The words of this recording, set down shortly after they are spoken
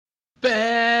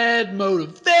Bad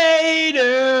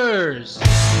Motivators.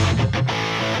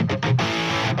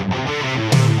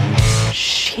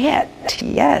 Shit,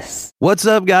 yes. What's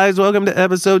up, guys? Welcome to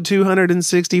episode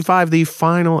 265, the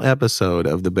final episode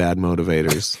of the Bad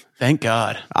Motivators. Thank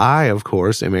God. I, of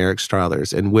course, am Eric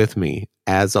Struthers, and with me,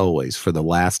 as always, for the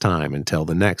last time until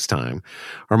the next time,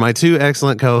 are my two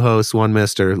excellent co-hosts, one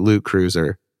Mr. Luke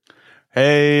Cruiser.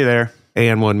 Hey there.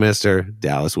 And one Mr.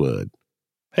 Dallas Wood.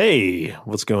 Hey,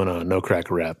 what's going on? No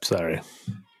Cracker Rap, sorry.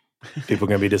 People are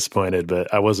going to be disappointed,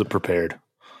 but I wasn't prepared.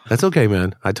 That's okay,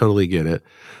 man. I totally get it.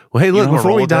 Well, hey, look,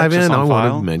 before we dive in, I want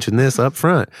to mention this up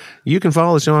front. You can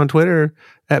follow the show on Twitter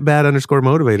at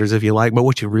 @bad_motivators if you like, but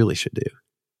what you really should do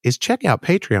is check out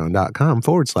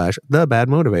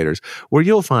patreon.com/thebadmotivators, where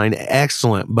you'll find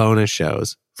excellent bonus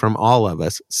shows from all of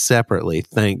us separately,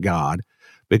 thank God.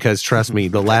 Because trust me,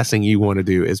 the last thing you want to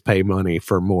do is pay money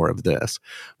for more of this.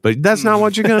 But that's not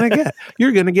what you're going to get.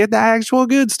 You're going to get the actual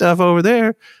good stuff over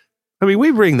there. I mean,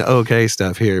 we bring the okay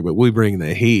stuff here, but we bring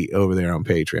the heat over there on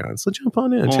Patreon. So jump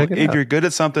on in and check it out. If you're good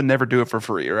at something, never do it for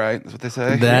free, right? That's what they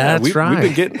say. That's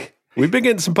right. We've been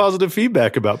getting some positive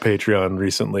feedback about Patreon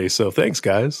recently, so thanks,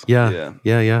 guys.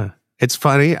 Yeah. It's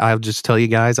funny. I'll just tell you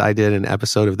guys, I did an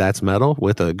episode of That's Metal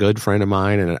with a good friend of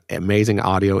mine and an amazing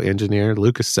audio engineer,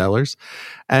 Lucas Sellers.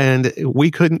 And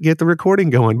we couldn't get the recording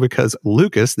going because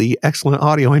Lucas, the excellent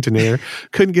audio engineer,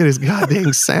 couldn't get his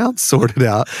goddamn sound sorted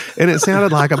out. And it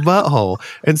sounded like a butthole.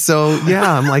 And so,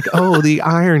 yeah, I'm like, oh, the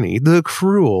irony, the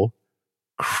cruel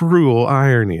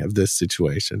irony of this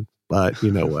situation. But you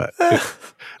know what?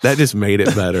 That just made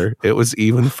it better. It was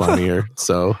even funnier.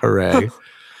 So hooray.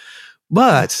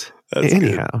 But that's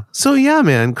anyhow, good. So yeah,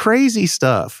 man, crazy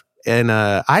stuff. And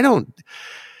I'm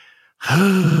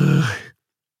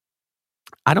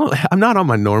not on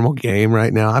my normal game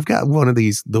right now. I've got one of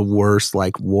these, the worst,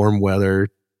 like warm weather,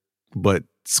 but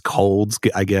it's colds,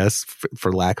 I guess,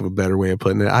 for lack of a better way of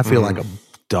putting it. I feel like a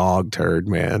dog turd,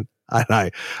 man.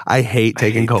 I hate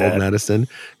taking cold medicine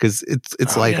because it's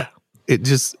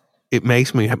it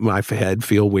makes my head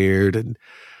feel weird, and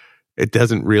it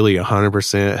doesn't really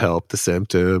 100% help the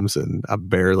symptoms, and I'm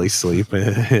barely sleeping,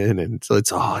 and so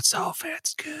it's good.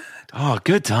 Oh,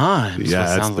 good times.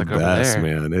 Yeah, it's the best,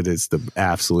 man. It is the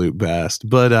absolute best.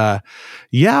 But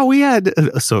yeah, we had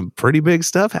some pretty big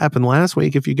stuff happen last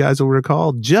week, if you guys will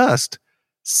recall, just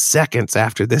seconds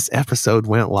after this episode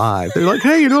went live. They're like,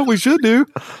 hey, you know what we should do?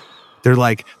 They're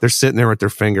sitting there with their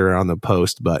finger on the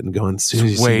post button going, as soon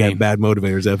as you see that Bad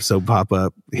Motivators episode pop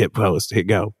up, hit post, hit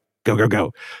go.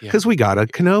 Go. Because we got a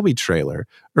Kenobi trailer.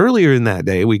 Earlier in that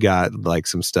day, we got like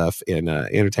some stuff in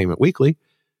Entertainment Weekly,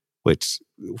 which,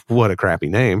 what a crappy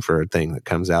name for a thing that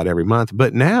comes out every month.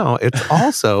 But now it's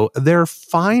also their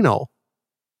final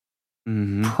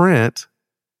print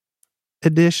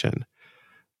edition.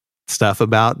 Stuff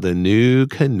about the new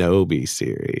Kenobi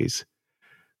series.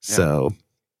 Yeah. So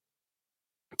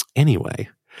anyway,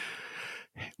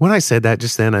 when I said that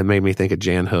just then, it made me think of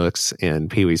Jan Hooks and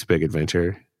Pee-wee's Big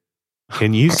Adventure.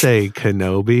 Can you say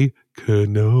Kenobi?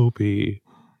 Kenobi.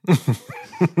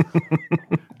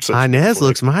 Inez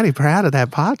looks mighty proud of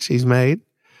that pot she's made.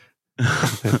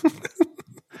 I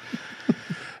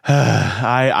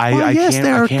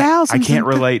can't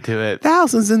relate to it.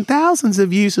 Thousands and thousands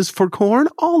of uses for corn,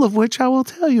 all of which I will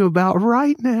tell you about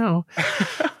right now.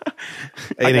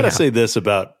 I gotta say this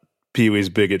about Pee-wee's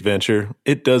Big Adventure.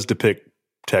 It does depict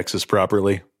Texas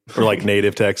properly. Or like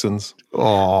native Texans.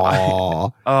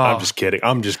 Oh, I'm just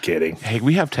kidding. Hey,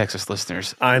 we have Texas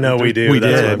listeners. I know we do.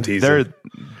 That's what I'm teasing.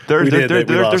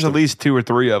 There's at least 2 or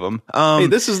 3 of them. Hey,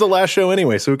 this is the last show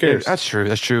anyway, so who cares? That's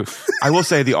true. I will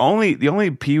say the only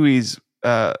Pee-wee's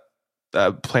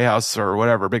Playhouse or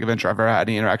whatever Big Adventure I've ever had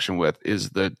any interaction with is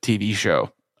the TV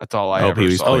show. That's all I ever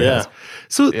Pee-wee's saw. Playhouse.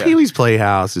 So Pee-wee's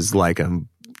Playhouse is like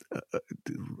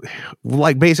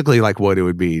basically like what it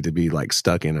would be to be like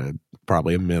stuck in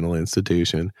probably a mental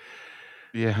institution.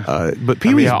 Yeah. But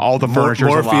Pee-wee's, all the furniture.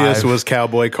 Morpheus was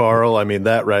Cowboy Carl. I mean,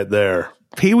 that right there.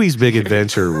 Pee-wee's Big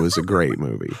Adventure was a great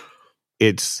movie.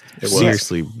 It's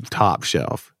seriously top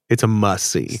shelf. It's a must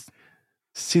see.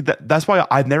 See, that's why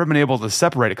I've never been able to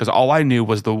separate it, because all I knew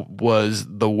was the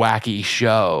wacky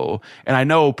show, and I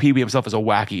know Pee-wee himself is a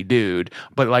wacky dude,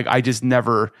 but like I just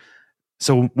never.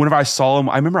 So whenever I saw him,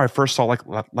 I remember I first saw like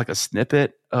a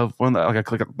snippet of one, like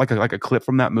a clip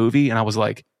from that movie, and I was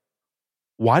like,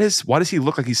 why does he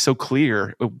look like he's so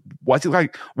clear? What's he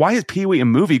like? Why is Pee-wee in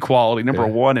movie quality number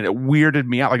one? And it weirded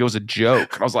me out, like it was a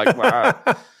joke. I was like, wow,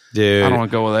 dude, I don't want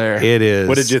to go there. It is.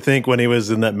 What did you think when he was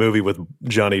in that movie with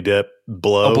Johnny Depp,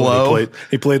 Blow?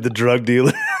 He played the drug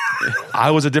dealer. I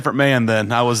was a different man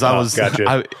then. I was like,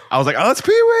 oh, it's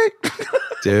Pee-wee.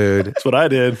 Dude, That's what I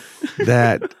did.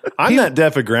 that I'm that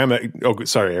demographic. Oh,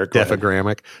 sorry, Eric.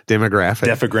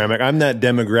 demographic. I'm that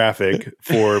demographic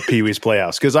for Pee Wee's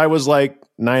Playhouse because I was like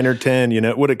 9 or 10. You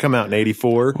know, would it come out in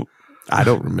 84? I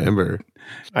don't remember.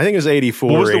 I think it was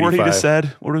 84. What was the 85. word he just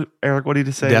said? Eric, what did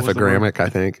he say? What was the word? Demographic, I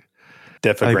think.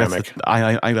 Defogramic.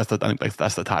 I think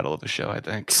that's the title of the show. I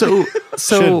think So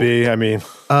Should be. I mean,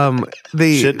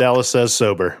 the shit Dallas says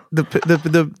sober.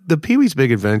 the Pee-wee's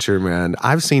Big Adventure, man.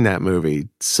 I've seen that movie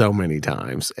so many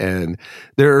times, and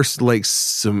there's like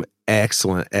some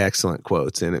excellent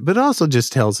quotes in it, but it also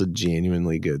just tells a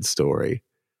genuinely good story.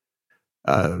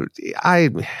 I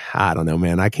don't know,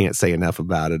 man. I can't say enough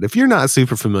about it. If you're not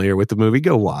super familiar with the movie,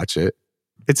 go watch it.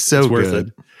 It's so It's worth good.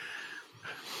 it.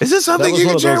 Is this something you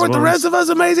can share with the rest of us,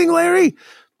 Amazing Larry?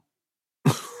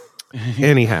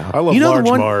 Anyhow, I love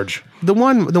Marge. The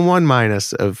one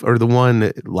minus of, or the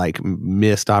one like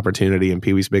missed opportunity in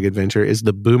Pee-wee's Big Adventure is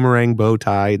the boomerang bow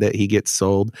tie that he gets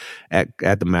sold at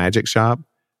the magic shop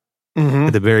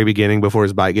at the very beginning before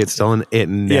his bike gets stolen. It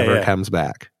never comes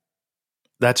back.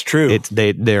 That's true. I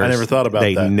never thought about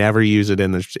that. They never use it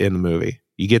in the movie.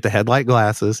 You get the headlight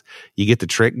glasses, you get the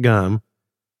trick gum,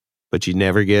 but you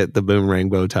never get the boomerang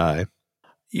bow tie.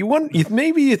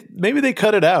 Maybe they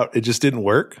cut it out. It just didn't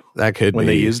work. That could when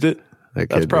be. they used it.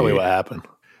 That's probably be. what happened.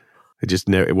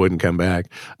 It wouldn't come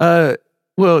back. Well,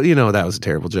 that was a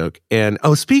terrible joke. And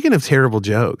speaking of terrible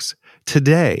jokes,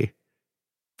 today,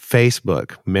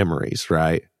 Facebook memories,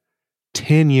 right?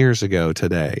 10 years ago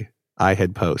today, I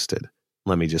had posted.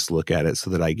 Let me just look at it so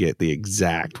that I get the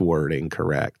exact wording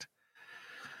correct.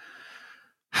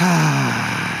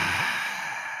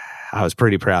 I was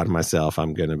pretty proud of myself,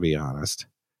 I'm going to be honest.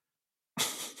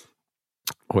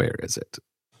 Where is it?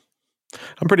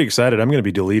 I'm pretty excited. I'm going to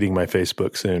be deleting my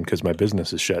Facebook soon because my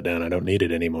business is shut down. I don't need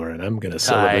it anymore, and I'm going to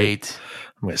celebrate.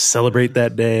 I'm going to celebrate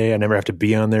that day. I never have to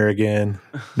be on there again.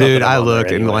 Dude, I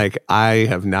looked and like I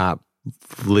have not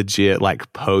legit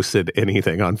like posted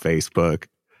anything on Facebook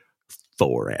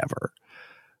forever.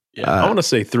 Yeah, I want to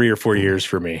say 3 or 4 years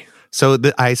for me. So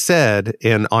I said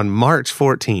on March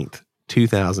 14th,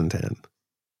 2010,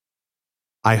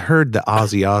 I heard that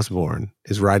Ozzy Osbourne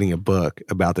is writing a book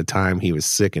about the time he was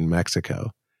sick in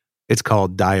Mexico. It's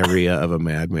called Diarrhea of a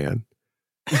Madman.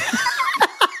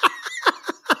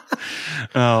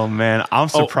 Oh man, I'm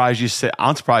surprised you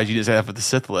didn't say that for the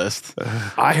Sith list.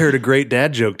 I heard a great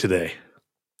dad joke today.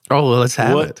 Oh, well, let's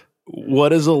have it.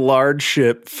 What is a large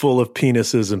ship full of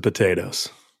penises and potatoes?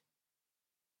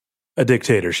 A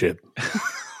dictatorship.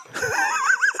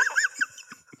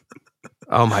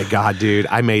 Oh my God, dude.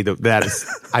 I made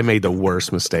the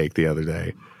worst mistake the other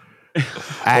day.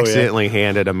 I accidentally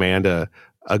handed Amanda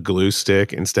a glue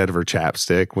stick instead of her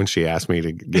chapstick when she asked me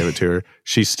to give it to her.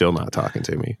 She's still not talking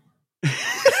to me.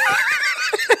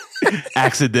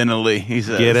 Accidentally, he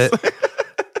says. Get it?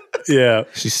 Yeah.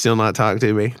 She's still not talking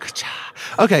to me.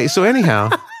 Okay, so anyhow,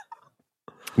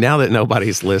 now that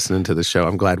nobody's listening to the show,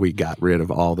 I'm glad we got rid of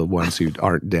all the ones who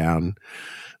aren't down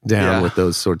with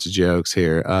those sorts of jokes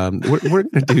here. We're going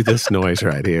to do this noise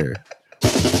right here.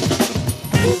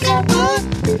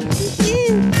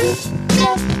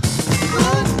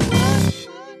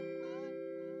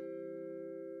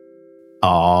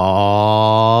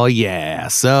 Oh, yeah.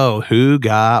 So who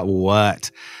got what?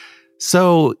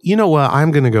 So, you know what? I'm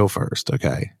going to go first,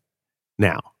 okay?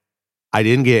 Now, I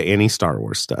didn't get any Star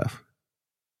Wars stuff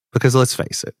because let's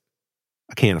face it,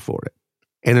 I can't afford it.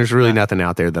 And there's really nothing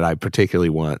out there that I particularly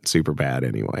want super bad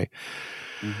anyway.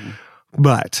 Mm-hmm.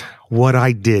 But what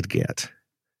I did get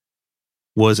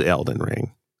was Elden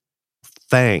Ring.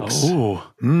 Thanks.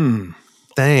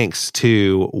 Thanks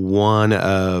to one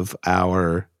of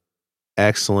our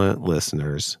excellent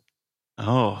listeners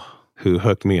who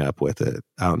hooked me up with it.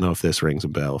 I don't know if this rings a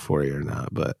bell for you or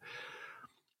not, but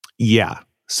yeah.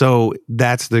 So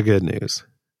that's the good news.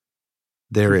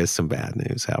 There is some bad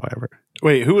news, however.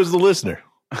 Wait, who was the listener?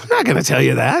 I'm not going to tell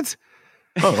you that.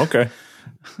 Oh, okay.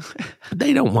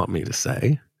 They don't want me to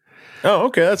say. Oh,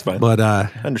 okay. That's fine. But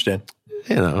I understand.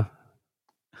 You know,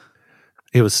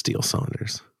 it was Steele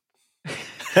Saunders.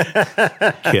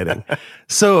 Kidding.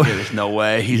 So there's no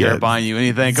way he's ever buying you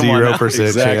anything. Come on,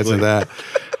 0% chance of that.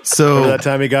 So remember that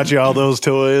time he got you all those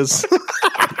toys?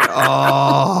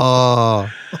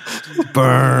 Oh,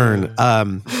 burn.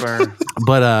 Burn.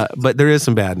 But there is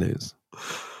some bad news.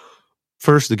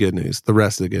 First, the good news. The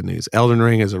rest of the good news. Elden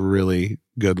Ring is a really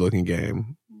good looking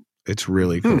game. It's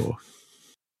really cool.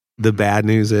 The bad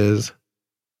news is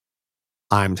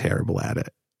I'm terrible at it,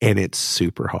 and it's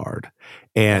super hard.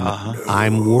 And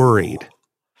I'm worried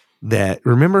that,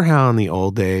 remember how in the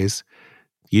old days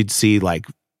you'd see like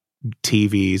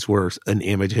TVs where an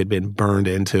image had been burned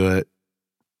into it.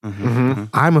 Mhm.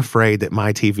 I'm afraid that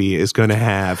my TV is going to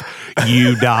have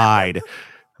 "you died"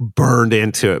 burned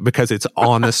into it because it's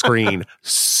on the screen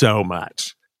so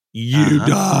much. You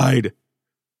died.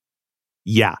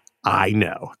 Yeah, I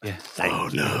know. Yeah.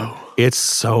 Thank you. It's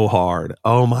so hard.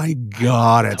 Oh my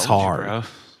God, it's hard. Bro.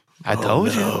 I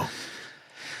told you.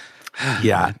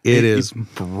 Yeah, it is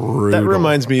brutal. That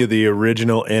reminds me of the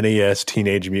original NES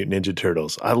Teenage Mutant Ninja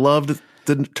Turtles. I loved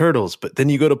the Turtles, but then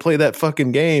you go to play that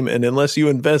fucking game, and unless you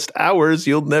invest hours,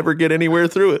 you'll never get anywhere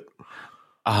through it.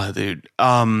 Dude.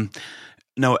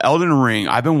 No, Elden Ring,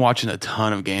 I've been watching a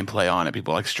ton of gameplay on it,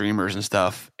 people like streamers and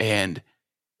stuff, and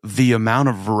the amount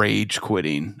of rage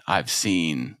quitting I've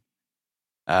seen,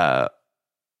 and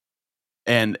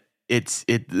it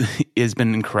has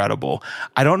been incredible.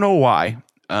 I don't know why,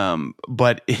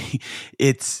 but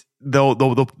it's though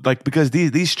like, because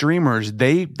these streamers,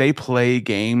 they play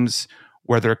games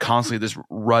where they're constantly just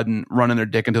running their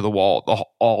dick into the wall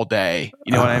all day.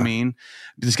 You know what I mean?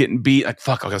 Just getting beat. Like,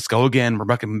 fuck, let's go again. We're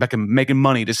back making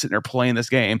money, just sitting there playing this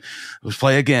game. Let's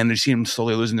play again. And you see them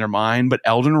slowly losing their mind. But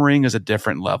Elden Ring is a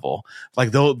different level.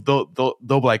 Like, they'll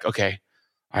be like, okay,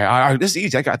 I this is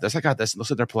easy. I got this. And they'll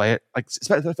sit there play it. Like,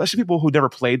 especially people who never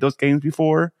played those games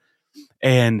before.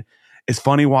 And it's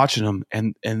funny watching them,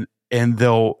 and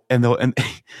they'll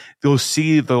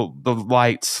see the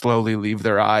light slowly leave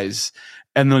their eyes,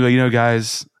 and they'll go, you know,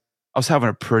 guys, I was having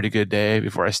a pretty good day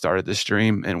before I started this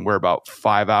stream, and we're about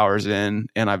 5 hours in,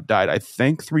 and I've died, I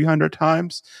think, 300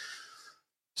 times.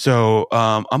 So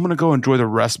I'm gonna go enjoy the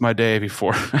rest of my day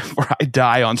before I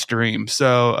die on stream.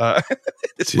 So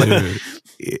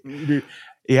Dude,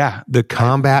 yeah, the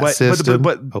combat system.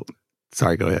 But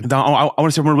sorry, go ahead. I want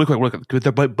to say really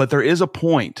quick. But there is a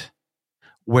point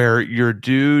where your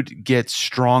dude gets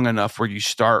strong enough where you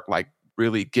start like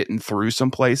really getting through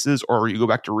some places, or you go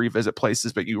back to revisit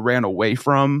places that you ran away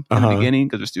from in the beginning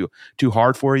because it's too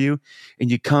hard for you, and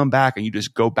you come back and you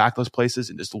just go back those places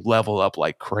and just level up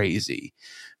like crazy.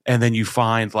 And then you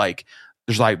find like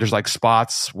there's like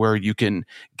spots where you can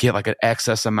get like an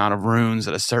excess amount of runes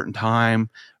at a certain time,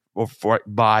 or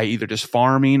by either just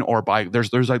farming or by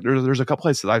there's a couple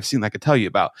places that I've seen that I could tell you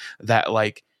about that,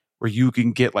 like where you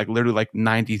can get like literally like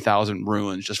 90,000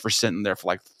 runes just for sitting there for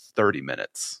like 30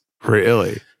 minutes.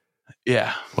 Really?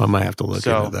 Yeah. Well, I might have to look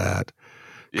into that.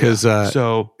 Because it's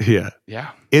so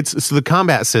the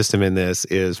combat system in this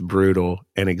is brutal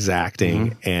and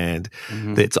exacting, and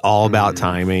it's all about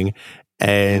timing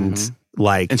and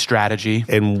like and strategy.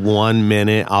 In 1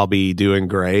 minute, I'll be doing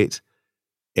great,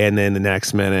 and then the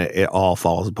next minute, it all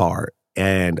falls apart.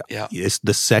 And it's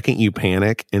the second you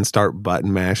panic and start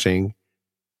button mashing,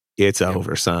 it's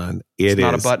over, son. It's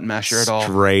not a button masher at all.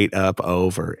 Straight up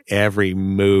over. Every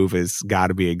move has got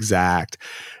to be exact,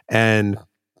 and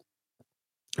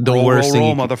the worst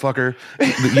thing, motherfucker.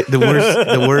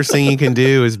 The worst thing you can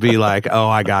do is be like, "Oh,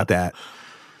 I got that,"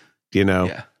 you know.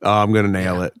 Yeah. Oh, I'm gonna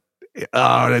nail it.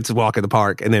 Oh, that's a walk in the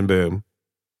park, and then boom,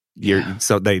 you get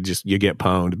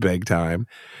pwned big time.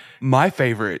 My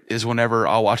favorite is whenever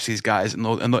I'll watch these guys and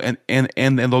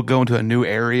they'll go into a new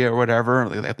area or whatever.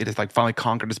 They just like finally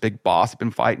conquered this big boss they've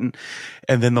been fighting,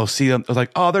 and then they'll see them. They're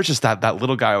like, oh, there's just that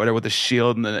little guy over there with a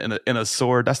shield and a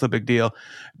sword. That's no big deal.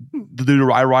 The dude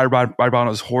ride on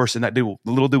his horse, and the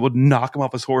little dude would knock him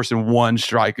off his horse in one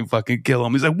strike and fucking kill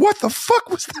him. He's like, what the fuck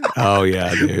was that? Oh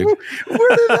yeah, dude. Where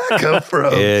did that come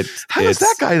from? How is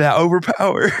that guy that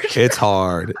overpowered? It's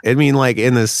hard. I mean, like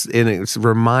it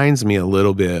reminds me a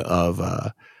little bit of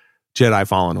Jedi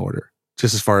Fallen Order,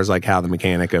 just as far as like how the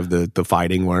mechanic of the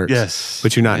fighting works. Yes,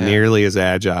 but you're not nearly as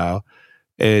agile,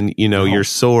 and your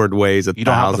sword weighs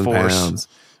 1,000 pounds.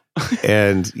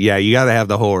 And you got to have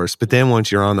the horse. But then once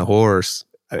you're on the horse,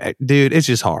 dude, it's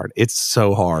just hard. It's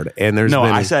so hard. And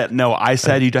I said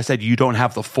you just said you don't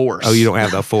have the force. Oh, you don't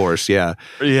have the force. Yeah.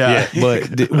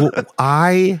 But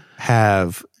I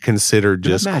have considered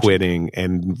just quitting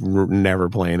and never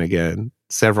playing again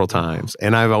several times.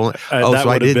 And I've only that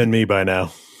would have been me by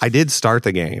now. I did start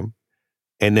the game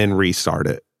and then restart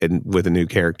it with a new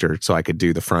character so I could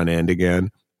do the front end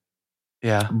again.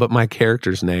 Yeah. But my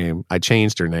character's name, I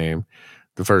changed her name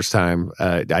the first time.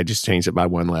 I just changed it by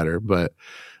one letter. But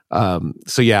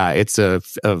it's a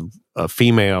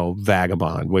female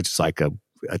vagabond, which is like a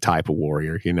type of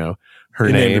warrior, Her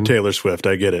name Taylor Swift.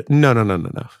 I get it. No.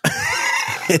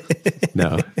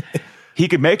 No. He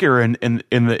could make her in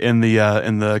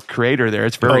the creator there.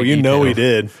 It's very detailed. He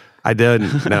did. I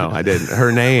didn't. No, I didn't.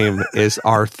 Her name is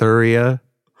Arthuria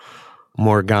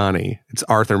Morgani. It's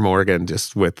Arthur Morgan,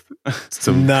 just with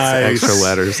some Nice. extra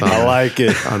letters on I like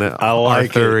it. on it. I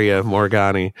like Arthuria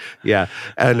Morgani. Yeah.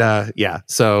 And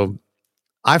so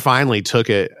I finally took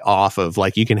it off of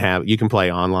like you can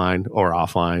play online or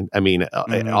offline. I mean,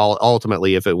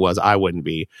 ultimately, if it was, I wouldn't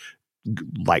be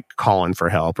like calling for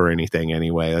help or anything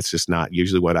anyway. That's just not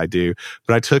usually what I do.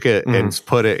 But I took it and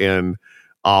put it in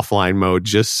offline mode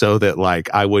just so that like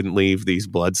I wouldn't leave these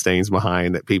bloodstains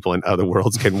behind, that people in other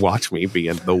worlds can watch me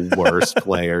being the worst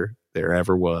player there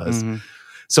ever was.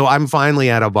 So I'm finally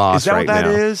at a boss right now. Is that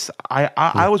what that is?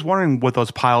 I was wondering what those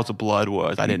piles of blood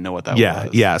was. I didn't know what that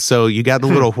was. Yeah. So you got the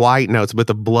little white notes, but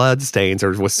the blood stains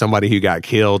are with somebody who got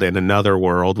killed in another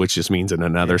world, which just means in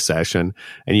another session,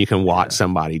 and you can watch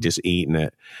somebody just eating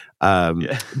it.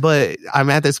 But I'm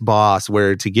at this boss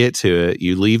where to get to it,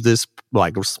 you leave this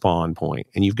like spawn point,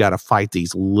 and you've got to fight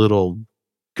these little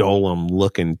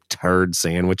golem-looking turd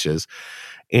sandwiches.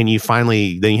 And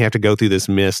then you have to go through this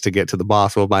mist to get to the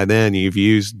boss. Well, by then you've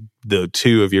used the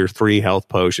 2 of your 3 health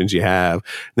potions you have.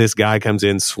 This guy comes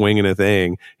in swinging a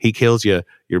thing. He kills you.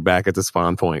 You're back at the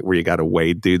spawn point where you got to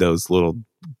wade through those little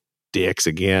dicks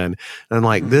again. And I'm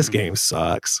like, this game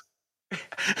sucks.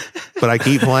 But I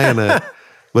keep playing it,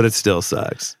 but it still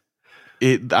sucks.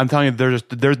 I'm telling you,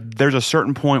 there's a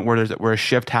certain point where a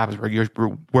shift happens where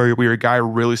your guy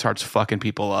really starts fucking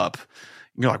people up.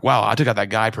 You're like, wow, I took out that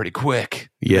guy pretty quick.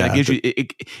 Yeah, and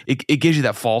it gives you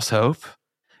that false hope,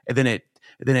 and then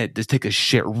it just takes a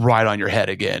shit right on your head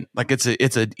again. Like it's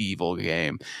an evil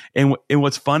game. And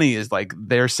what's funny is like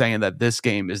they're saying that this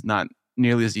game is not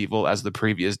nearly as evil as the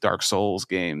previous Dark Souls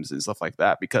games and stuff like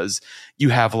that, because you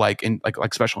have like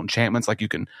special enchantments, like you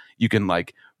can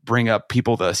like bring up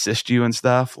people to assist you and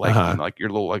stuff, like like your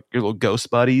little ghost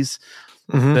buddies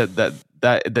that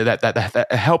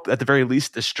help at the very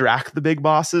least distract the big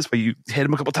bosses, where you hit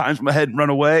them a couple times from the head and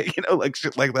run away, like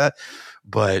shit like that.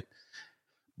 But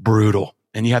brutal,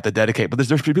 and you have to dedicate. But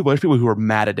there's people who are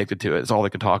mad addicted to it. It's all they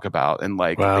can talk about, and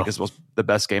like I think it's the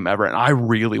best game ever. And I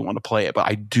really want to play it, but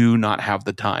I do not have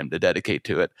the time to dedicate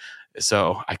to it,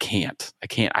 so I can't.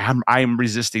 I am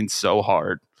resisting so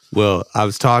hard. Well, I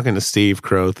was talking to Steve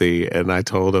Crothy, and I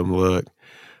told him, look,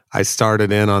 I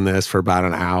started in on this for about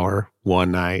an hour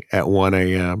one night at 1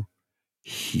 a.m.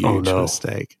 Huge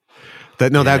mistake.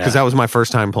 Because that was my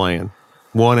first time playing.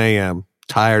 1 a.m.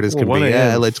 Tired as can be.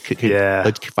 Let's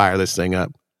fire this thing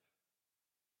up.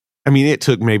 I mean, it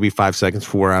took maybe 5 seconds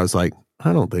before I was like,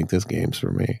 I don't think this game's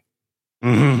for me.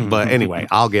 But anyway,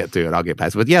 I'll get through it. I'll get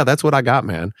past it. But yeah, that's what I got,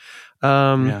 man.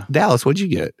 Dallas, what'd you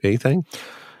get? Anything?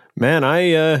 Man,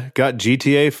 I got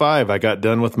GTA 5. I got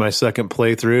done with my second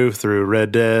playthrough through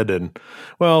Red Dead. And,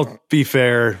 well, be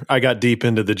fair, I got deep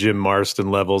into the Jim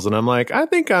Marston levels. And I'm like, I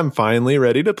think I'm finally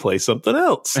ready to play something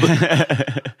else.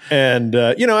 And,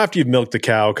 after you've milked the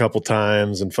cow a couple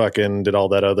times and fucking did all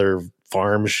that other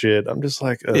farm shit, I'm just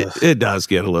like, it does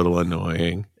get a little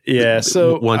annoying. Yeah,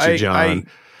 so once you're John.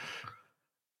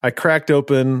 I cracked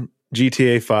open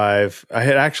GTA 5. I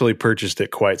had actually purchased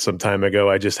it quite some time ago.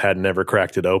 I just had never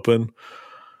cracked it open.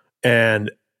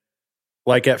 And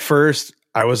like at first,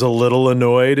 I was a little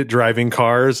annoyed driving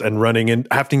cars and running and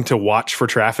having to watch for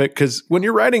traffic. Because when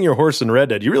you're riding your horse in Red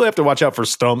Dead, you really have to watch out for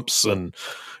stumps and,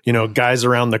 guys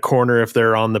around the corner if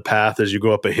they're on the path as you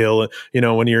go up a hill.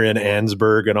 When you're in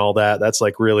Ansburg and all that, that's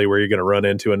like really where you're going to run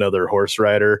into another horse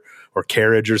rider or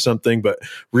carriage or something. But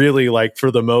really, like for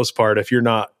the most part, if you're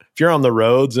on the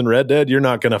roads in Red Dead, you're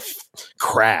not going to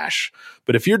crash.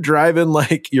 But if you're driving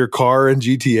like your car in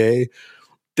GTA,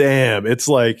 damn, it's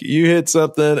like you hit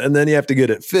something and then you have to get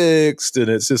it fixed. And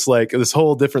it's just like this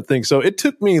whole different thing. So it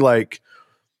took me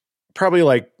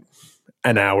probably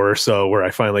an hour or so where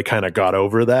I finally kind of got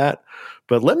over that.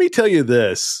 But let me tell you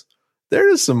this.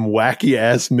 There's some wacky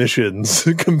ass missions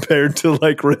compared to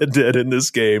like Red Dead in this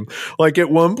game. Like at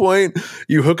one point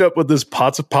you hook up with this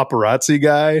paparazzi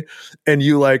guy and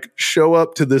you like show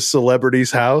up to this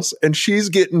celebrity's house and she's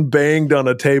getting banged on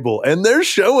a table and they're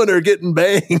showing her getting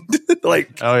banged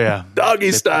like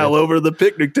doggy style over the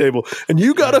picnic table. And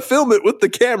you got to film it with the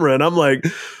camera. And I'm like,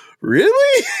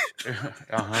 really?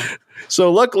 So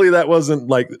luckily that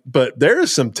wasn't but there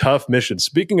is some tough missions.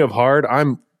 Speaking of hard,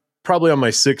 I'm probably on my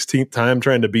 16th time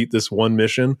trying to beat this one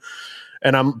mission.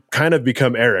 And I'm kind of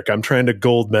become Eric. I'm trying to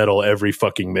gold medal every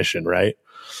fucking mission, right?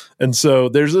 And so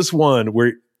there's this one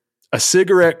where a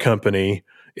cigarette company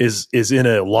is in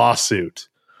a lawsuit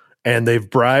and they've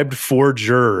bribed 4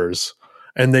 jurors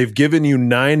and they've given you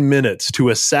 9 minutes to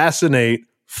assassinate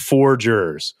 4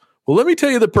 jurors. Well, let me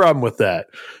tell you the problem with that.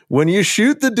 When you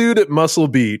shoot the dude at Muscle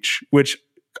Beach, which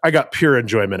I got pure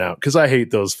enjoyment out because I hate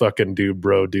those fucking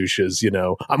bro douches.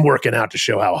 I'm working out to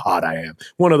show how hot I am.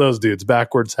 One of those dudes,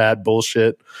 backwards hat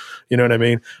bullshit. You know what I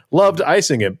mean? Loved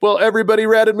icing it. Well, everybody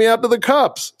ratted me out to the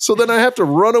cops. So then I have to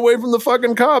run away from the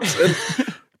fucking cops and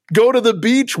go to the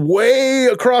beach way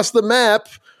across the map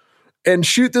and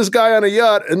shoot this guy on a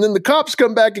yacht. And then the cops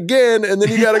come back again. And then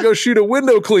you got to go shoot a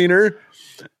window cleaner.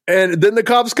 And then the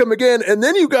cops come again. And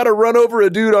then you got to run over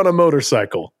a dude on a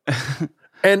motorcycle.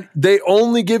 And they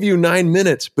only give you 9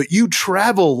 minutes, but you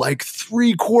travel like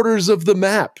 3/4 of the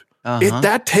map.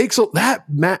 That takes that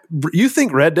map. You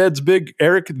think Red Dead's big,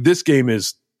 Eric? This game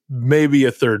is maybe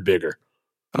a third bigger.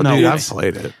 Oh, no, dude, I've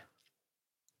played it.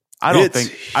 I don't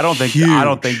think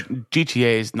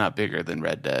GTA is not bigger than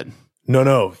Red Dead.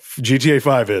 No, GTA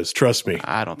 5 is. Trust me.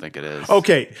 I don't think it is.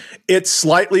 Okay, it's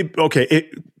slightly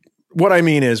okay. What I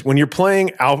mean is when you're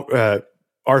playing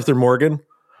Arthur Morgan,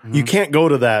 you can't go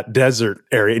to that desert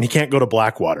area and you can't go to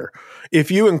Blackwater. If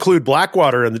you include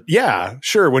Blackwater,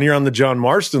 when you're on the John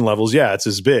Marston levels, it's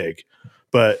as big.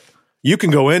 But you can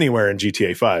go anywhere in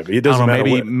GTA 5. It doesn't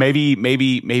matter.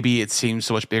 Maybe it seems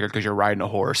so much bigger because you're riding a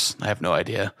horse. I have no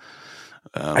idea.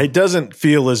 It doesn't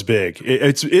feel as big.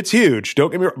 It's huge. Don't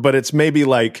get me wrong, but it's maybe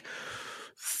like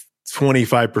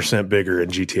 25% bigger in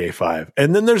GTA 5.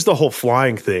 And then there's the whole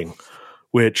flying thing,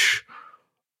 which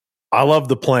I love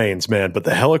the planes, man, but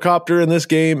the helicopter in this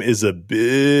game is a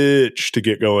bitch to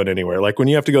get going anywhere. Like when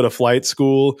you have to go to flight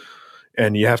school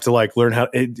and you have to like learn how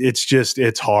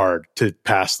it's hard to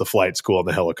pass the flight school on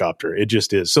the helicopter. It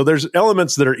just is. So there's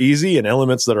elements that are easy and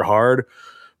elements that are hard.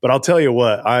 But I'll tell you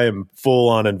what, I am full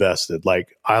on invested.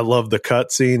 Like, I love the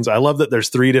cutscenes. I love that there's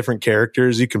 3 different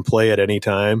characters you can play at any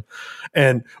time.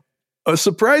 And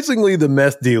surprisingly, the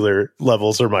meth dealer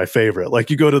levels are my favorite. Like,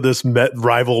 you go to this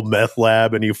rival meth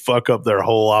lab and you fuck up their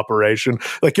whole operation.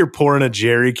 Like, you're pouring a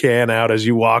jerry can out as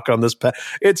you walk on this path.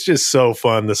 It's just so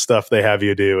fun, the stuff they have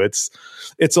you do. It's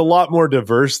a lot more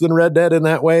diverse than Red Dead in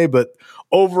that way, but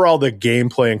overall, the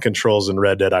gameplay and controls in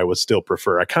Red Dead I would still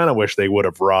prefer. I kind of wish they would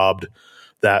have robbed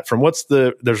that from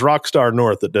there's Rockstar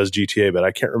North that does GTA, but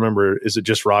I can't remember. Is it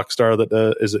just Rockstar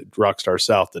is it Rockstar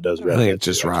South that does Red Dead? I think it's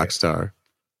just Rockstar.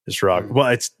 It's Well,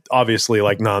 it's obviously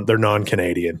like they're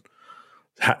non-Canadian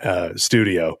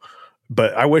studio,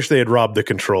 but I wish they had robbed the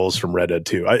controls from Red Dead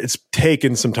 2. It's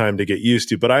taken some time to get used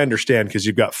to, but I understand because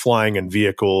you've got flying in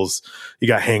vehicles, you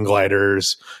got hang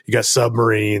gliders, you got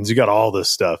submarines, you got all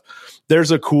this stuff. There's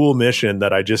a cool mission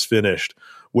that I just finished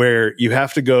where you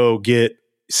have to go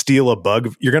steal a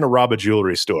bug. You're going to rob a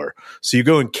jewelry store. So you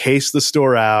go and case the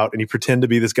store out and you pretend to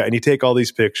be this guy and you take all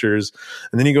these pictures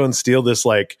and then you go and steal this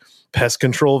like pest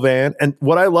control van. And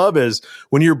what I love is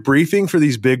when you're briefing for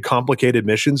these big complicated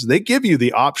missions, they give you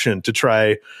the option to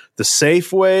try the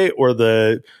safe way or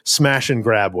the smash and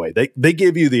grab way. They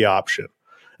give you the option.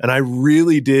 And I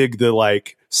really dig the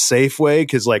like safe way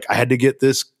because like I had to get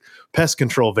this pest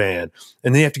control van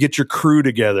and then you have to get your crew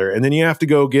together and then you have to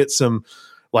go get some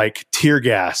like tear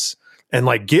gas, and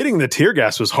like getting the tear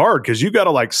gas was hard because you got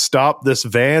to like stop this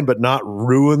van but not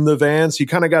ruin the van. So you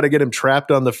kind of got to get him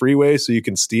trapped on the freeway so you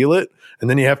can steal it, and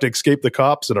then you have to escape the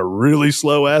cops in a really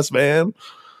slow ass van.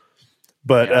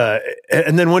 But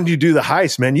and then when you do the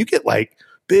heist, man, you get like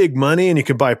big money and you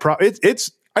can buy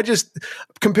I just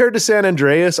compared to San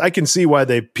Andreas, I can see why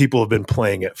people have been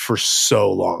playing it for so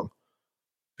long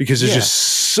because there's just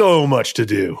so much to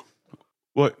do.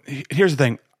 Well, here's the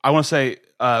thing. I want to say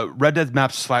Red Dead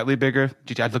map's slightly bigger.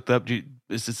 I looked up. It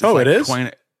is?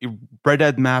 Red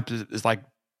Dead map is like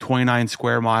 29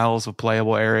 square miles of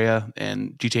playable area,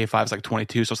 and GTA 5 is like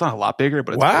 22. So it's not a lot bigger,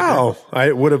 but it's bigger.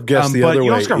 I would have guessed the other way. But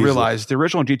you also got to realize the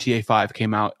original GTA 5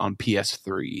 came out on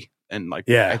PS3 and like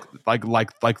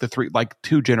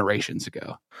 2 generations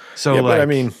ago. So yeah, but I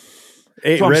mean,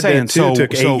 Red Dead 2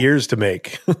 took 8 years to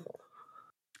make.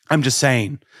 I'm just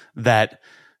saying that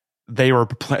they were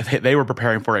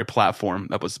preparing for a platform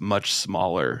that was much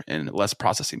smaller and less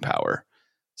processing power.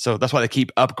 So that's why they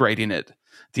keep upgrading it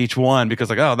to each one because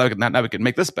like, oh, now we can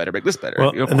make this better.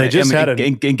 Well, and they just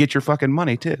and get your fucking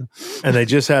money too. And they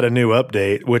just had a new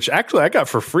update, which actually I got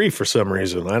for free for some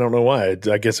reason. I don't know why.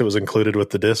 I guess it was included with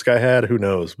the disc I had. Who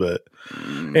knows? But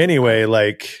anyway,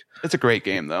 like it's a great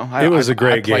game though. It was a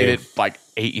great game. I played it like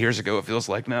 8 years ago. It feels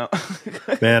like now.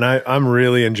 Man, I'm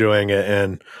really enjoying it,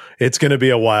 and it's going to be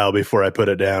a while before I put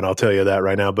it down. I'll tell you that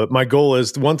right now. But my goal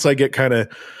is once I get kind of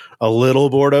a little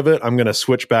bored of it, I'm going to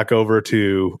switch back over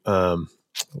to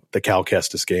the Cal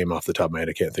Kestis game off the top of my head.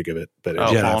 I can't think of it, but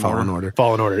Fallen Order.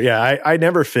 Fallen Order. Yeah, I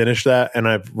never finished that, and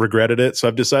I've regretted it. So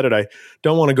I've decided I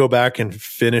don't want to go back and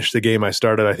finish the game I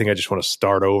started. I think I just want to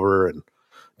start over and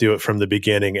do it from the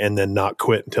beginning and then not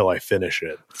quit until I finish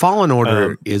it. Fallen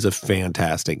Order is a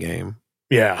fantastic game.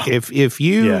 Yeah. If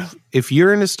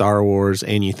you're into Star Wars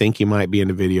and you think you might be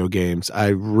into video games, I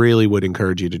really would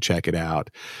encourage you to check it out.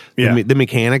 The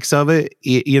mechanics of it,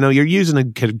 you're using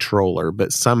a controller,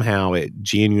 but somehow it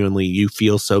genuinely, you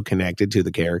feel so connected to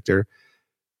the character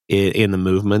in the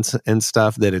movements and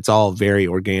stuff that it's all very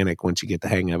organic once you get the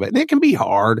hang of it. And it can be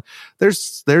hard.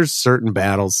 There's certain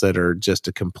battles that are just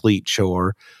a complete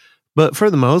chore, but for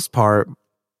the most part,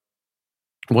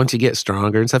 once you get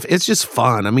stronger and stuff, it's just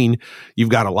fun. I mean, you've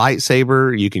got a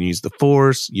lightsaber, you can use the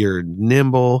Force, you're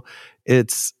nimble.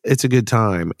 It's a good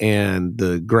time, and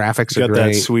the graphics are great. Got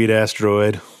that sweet ass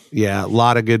droid. Yeah, a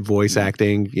lot of good voice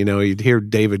acting. You'd hear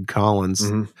David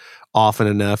Collins often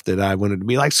enough that I wanted to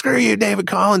be like, screw you, David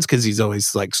Collins, because he's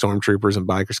always like stormtroopers and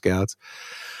biker scouts.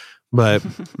 But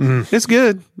it's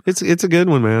good. It's a good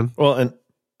one, man. Well, and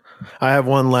I have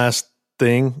one last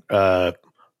thing.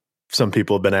 Some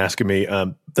people have been asking me,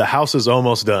 the house is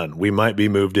almost done. We might be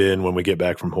moved in when we get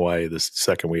back from Hawaii this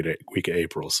second week of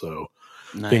April. So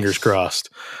fingers crossed.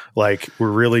 Like,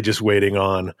 we're really just waiting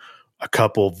on a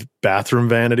couple bathroom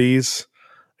vanities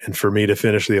and for me to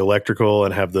finish the electrical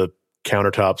and have the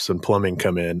countertops and plumbing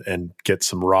come in and get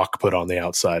some rock put on the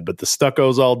outside. But the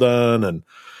stucco's all done, and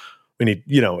we need,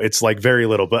 it's like very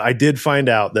little. But I did find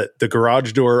out that the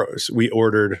garage door we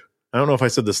ordered, I don't know if I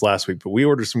said this last week, but we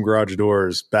ordered some garage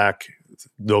doors back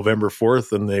November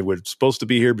 4th, and they were supposed to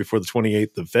be here before the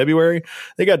 28th of February.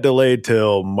 They got delayed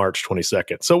till March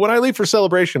 22nd. So when I leave for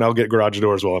Celebration, I'll get garage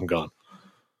doors while I'm gone.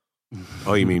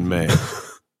 Oh, you mean May?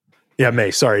 Yeah,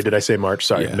 May. Sorry, did I say March?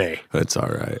 Sorry, Yeah, May. That's all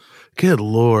right. Good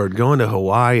Lord, going to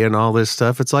Hawaii and all this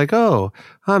stuff. It's like, oh,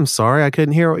 I'm sorry, I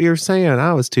couldn't hear what you were saying.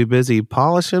 I was too busy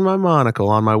polishing my monocle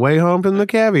on my way home from the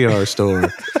caviar store.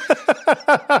 It's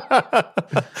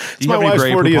my wife's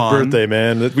 40th birthday,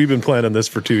 man. We've been planning this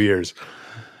for 2 years.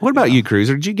 What about you,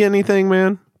 Cruiser? Did you get anything,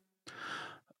 man?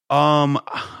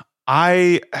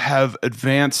 I have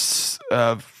advanced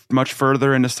much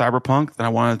further into Cyberpunk than I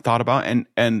wanted to thought about.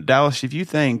 And Dallas, if you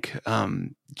think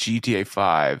GTA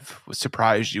 5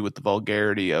 surprised you with the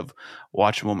vulgarity of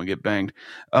watching a woman get banged,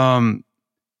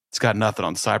 it's got nothing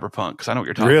on Cyberpunk, because I know what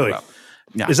you're talking about.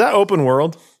 Yeah. Is that open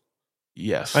world?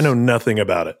 Yes. I know nothing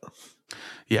about it.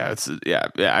 Yeah,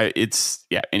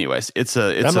 anyways, it's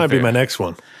that might be my next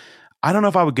one. I don't know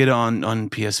if I would get it on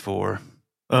PS4.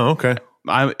 Oh, okay.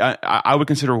 I would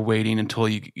consider waiting until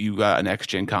you got a next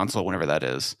gen console, whenever that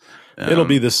is. It'll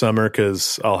be this summer,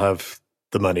 because I'll have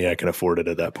the money, I can afford it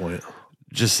at that point.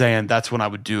 Just saying, that's when I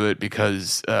would do it,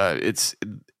 because I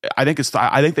think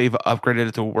they've upgraded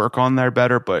it to work on there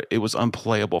better, but it was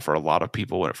unplayable for a lot of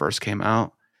people when it first came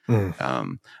out.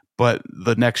 But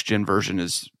the next gen version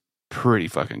is pretty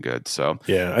fucking good. So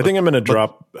yeah, I think I'm going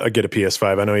to get a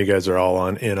PS5. I know you guys are all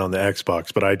on the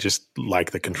Xbox, but I just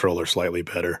like the controller slightly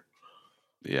better.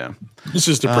 Yeah, it's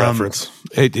just a preference.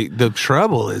 The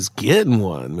trouble is getting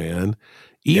one, man.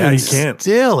 You can't.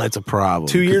 Still, it's a problem.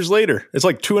 2 years later, it's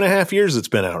like 2.5 years it's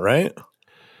been out, right?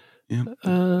 Yeah.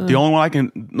 The only one I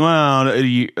can. Well,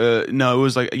 no, it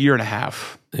was like a year and a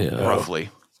half, roughly.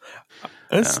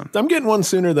 I'm getting one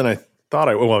sooner than I thought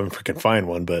I would. Well, if I can find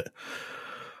one, but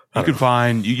you can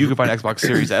find Xbox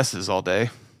Series S's all day.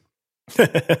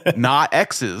 Not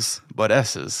X's, but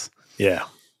S's. Yeah.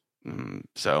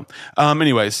 So,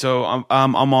 anyway,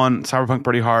 I'm on Cyberpunk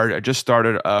pretty hard. I just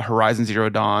started Horizon Zero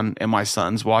Dawn, and my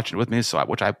son's watching with me. So,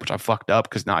 which I fucked up,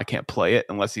 because now I can't play it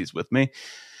unless he's with me,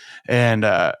 and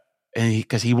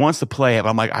because he wants to play it, but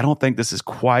I'm like, I don't think this is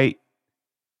quite.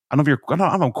 I don't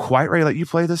know if quite ready to let you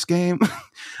play this game.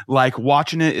 Like,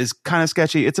 watching it is kind of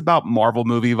sketchy. It's about Marvel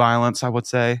movie violence, I would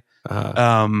say.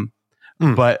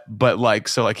 But like,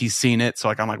 so like he's seen it, so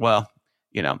like I'm like, well,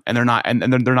 and they're not they're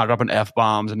not dropping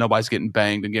F-bombs, and nobody's geting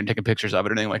banged and taking pictures of it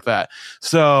or anything like that.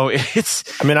 So it's.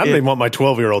 I mean, I don't even want my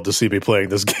 12-year-old to see me playing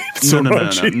this game. So no.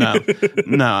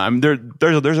 I mean,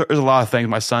 there's a lot of things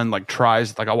my son like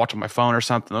tries. Like, I'll watch on my phone or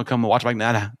something. They'll come and watch. I'm like,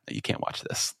 nah, you can't watch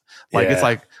this. Like, it's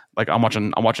like I'm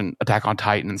watching Attack on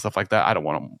Titan and stuff like that. I don't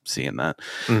want them seeing that.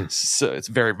 So it's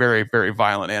very, very, very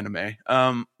violent anime.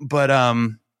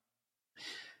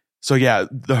 So yeah,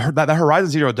 the Horizon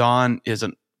Zero Dawn is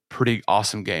a pretty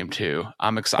awesome game too.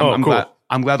 I'm excited. Cool.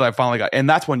 I'm glad that I finally got, and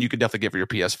that's one you could definitely get for your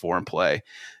PS4 and play.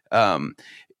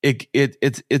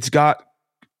 It's got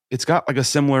like a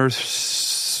similar,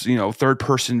 third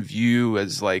person view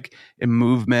as like in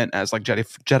movement as like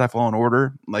Jedi Fallen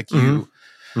Order. Like you.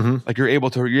 Mm-hmm. Like you're able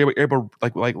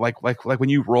like when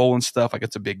you roll and stuff, like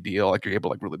it's a big deal. Like you're able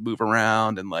to like really move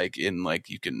around, and like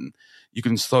you can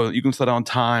slow down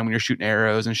time when you're shooting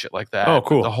arrows and shit like that. Oh,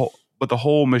 cool. the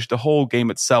whole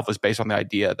game itself is based on the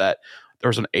idea that there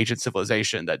was an ancient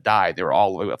civilization that died. They were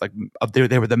all like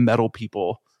they were the metal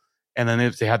people, and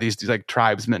then they have these like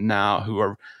tribesmen now who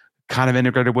are kind of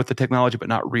integrated with the technology, but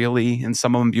not really. And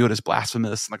some of them view it as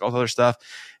blasphemous and like all this other stuff.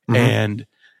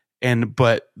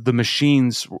 But the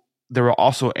machines, there were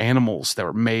also animals that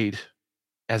were made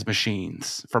as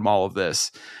machines from all of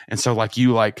this. And so like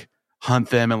you like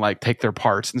hunt them and like take their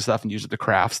parts and stuff and use it to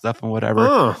craft stuff and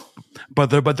whatever.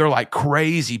 But they're like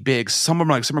crazy big. Some of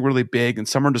them some are really big, and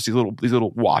some are just these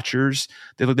little watchers.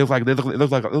 They look like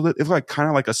kind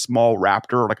of like a small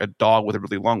raptor or like a dog with a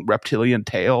really long reptilian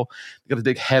tail. They got a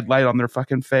big headlight on their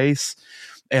fucking face,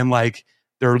 and like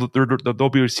they'll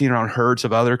be seen around herds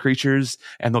of other creatures,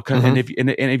 and they'll come. And if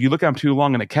you look at them too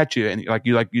long and they catch you, and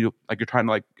you're trying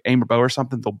to like aim a bow or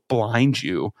something, they'll blind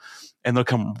you. And they'll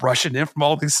come rushing in from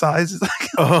all these sizes.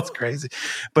 It's crazy,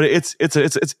 but it's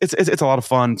a lot of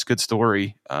fun. It's a good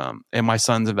story, and my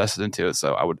son's invested into it.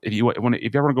 So I would, if you ever want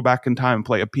to go back in time and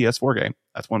play a PS4 game,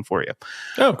 that's one for you.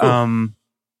 Oh, cool.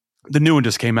 The new one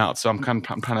just came out, so I'm trying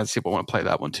to see if I want to play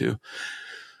that one too.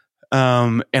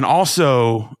 And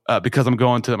also because I'm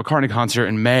going to the McCartney concert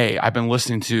in May, I've been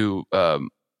listening to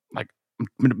like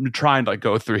I'm trying to like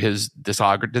go through his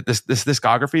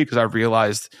discography because I've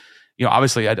realized.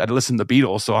 Obviously I listened to the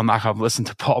Beatles, so I'm not going to listen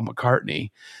to Paul McCartney.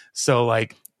 So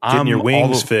like, getting your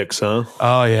Wings fix, huh?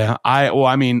 Oh yeah. I'm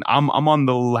on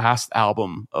the last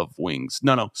album of Wings.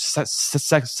 No,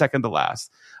 second to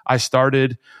last. I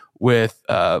started with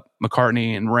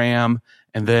McCartney and Ram,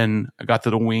 and then I got to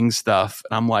the Wings stuff,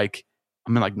 and I'm in like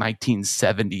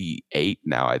 1978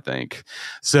 now, I think.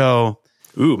 So,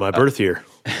 my birth year.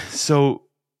 So,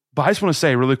 but I just want to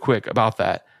say really quick about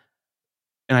that.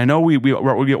 And I know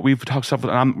we've talked stuff,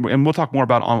 and we'll talk more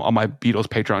about on my Beatles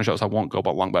Patreon shows. I won't go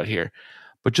long about it here,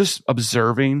 but just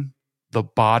observing the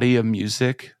body of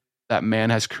music that man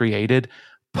has created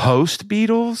post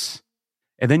Beatles,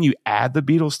 and then you add the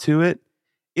Beatles to it,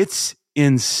 it's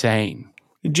insane.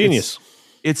 Genius.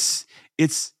 It's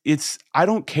I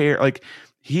don't care. Like,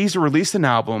 he's released an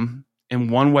album in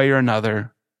one way or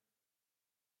another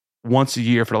once a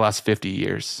year for the last 50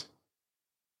 years,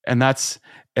 and I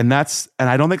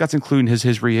don't think that's including his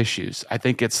reissues. I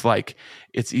think it's like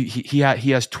he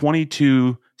has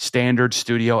 22 standard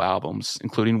studio albums,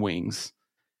 including Wings.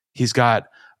 He's got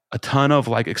a ton of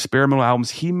like experimental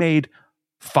albums. He made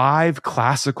 5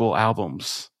 classical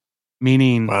albums,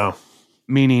 meaning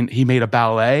he made a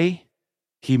ballet,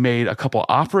 he made a couple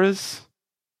operas,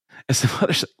 and some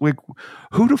other. Like,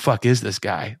 who the fuck is this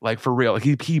guy? Like, for real, like,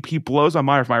 he blows my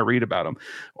mind if I read about him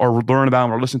or learn about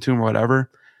him or listen to him or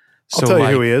whatever. I'll tell you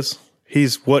who he is.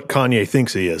 He's what Kanye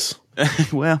thinks he is.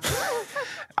 Well,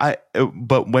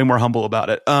 but way more humble about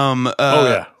it. But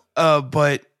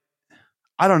I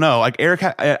don't know. Like, Eric,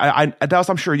 Dallas,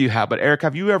 I'm sure you have. But Eric,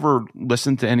 have you ever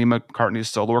listened to any McCartney's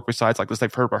solo work besides like this?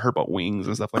 They've heard about Wings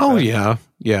and stuff like that. Oh yeah.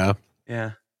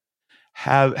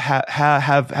 Have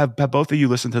both of you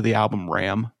listened to the album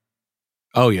Ram?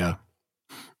 Oh yeah.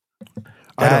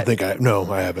 I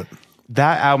haven't.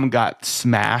 That album got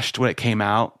smashed when it came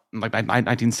out, like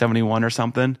 1971 or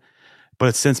something, but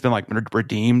it's since been like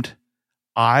redeemed.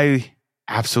 I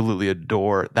absolutely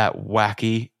adore that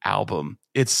wacky album.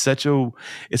 It's such a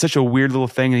weird little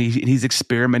thing, and he's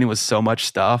experimenting with so much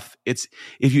stuff. It's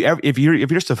if you're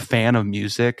just a fan of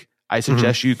music, I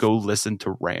suggest you go listen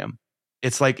to Ram.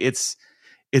 It's like it's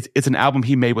an album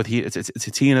he made with he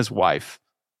and his wife,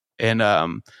 and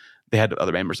they had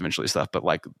other members eventually stuff, but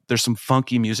like there's some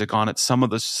funky music on it. Some of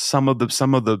the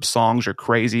songs are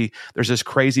crazy. There's this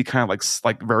crazy kind of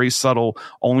like very subtle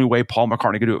only way Paul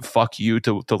McCartney could do it. Fuck you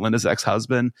to Linda's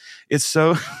ex-husband. It's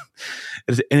so,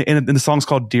 and the song's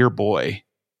called Dear Boy.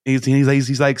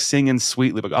 He's like singing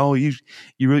sweetly, like, oh, you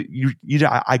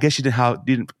I guess you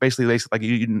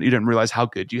didn't realize how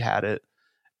good you had it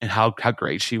and how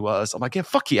great she was. I'm like, yeah,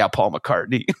 fuck yeah, Paul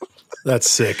McCartney. That's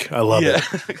sick. I love it.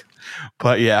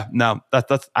 But yeah, no,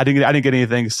 that's I didn't get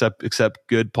anything except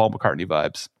good Paul McCartney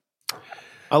vibes.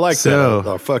 I like that.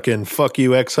 The fucking "fuck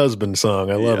you" ex-husband song.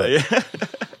 I love it.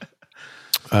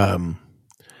 Yeah.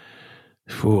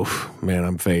 Man,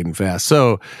 I'm fading fast.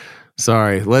 So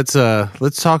sorry. Let's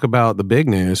talk about the big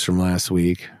news from last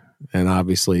week, and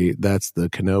obviously that's the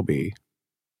Kenobi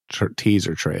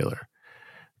teaser trailer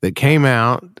that came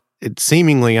out. It's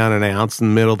seemingly unannounced in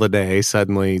the middle of the day.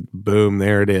 Suddenly, boom,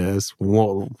 there it is.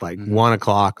 1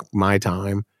 o'clock my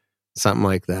time, something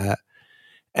like that.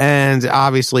 And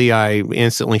obviously, I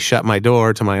instantly shut my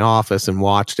door to my office and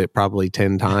watched it probably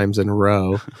 10 times in a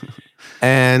row.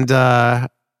 And I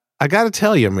got to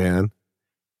tell you, man,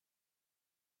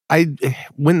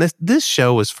 when this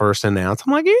show was first announced,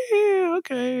 I'm like, yeah,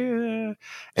 okay.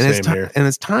 And Same here. and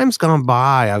as time's gone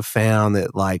by, I've found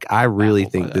that like I really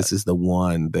Baffled by think this is the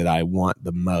one that I want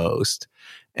the most.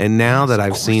 And now Yes, that of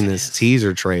I've course seen it this is.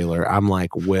 teaser trailer, I'm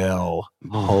like, well,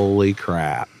 holy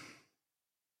crap.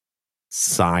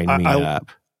 Sign me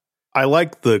up. I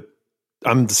like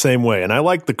I'm the same way. And I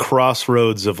like the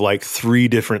crossroads of like 3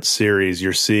 different series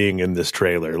you're seeing in this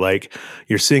trailer. Like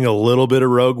you're seeing a little bit of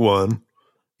Rogue One,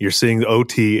 you're seeing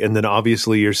OT, and then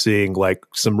obviously you're seeing like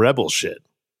some Rebel shit.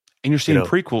 And you're seeing You know.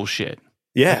 prequel shit.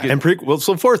 Yeah. Like it- And well,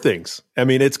 so 4 things. I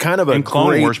mean, it's kind of a And Clone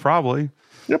great, Wars, probably.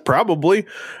 Yeah, probably.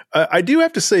 I do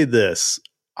have to say this.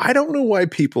 I don't know why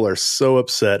people are so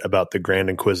upset about the Grand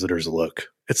Inquisitor's look.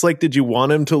 It's like, did you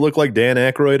want him to look like Dan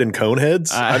Aykroyd and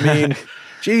Coneheads? I mean,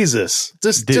 Jesus,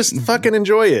 just fucking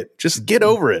enjoy it. Just get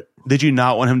over it. Did you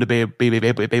not want him to be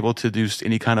able to do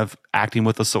any kind of acting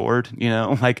with a sword? You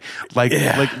know, like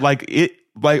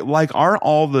aren't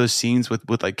all those scenes with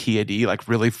like Kia D like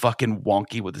really fucking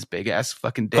wonky with his big ass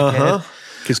fucking dickhead?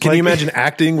 Because can you imagine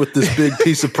acting with this big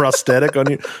piece of prosthetic on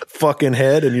your fucking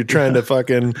head and you're trying to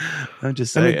fucking? I'm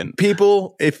just I saying. mean,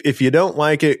 people, if you don't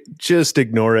like it, just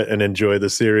ignore it and enjoy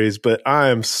the series. But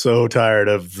I'm so tired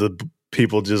of the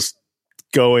people just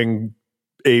going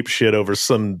ape shit over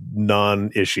some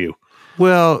non-issue.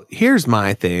 Well, here's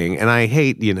my thing, and I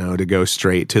hate, to go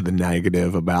straight to the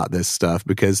negative about this stuff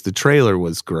because the trailer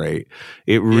was great.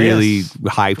 It really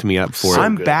hyped me up for it.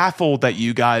 I'm baffled that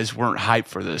you guys weren't hyped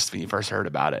for this when you first heard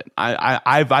about it.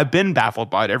 I've been baffled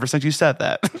by it ever since you said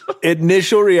that.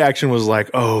 Initial reaction was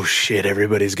like, oh shit,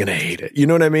 everybody's gonna hate it. You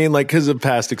know what I mean? Like, because of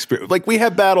past experience. Like, we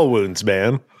have battle wounds,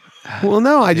 man. Well,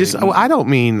 no, I don't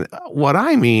mean, what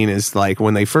I mean is like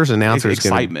when they first announced there's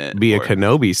going to be a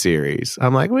Kenobi series,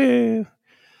 I'm like, well,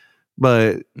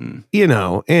 but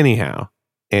anyhow.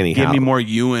 Give me more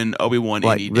Ewan, Obi-Wan,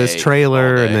 like any this day, trailer,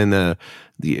 all day. and then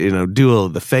the Duel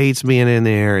of the Fates being in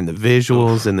there, and the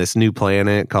visuals, and this new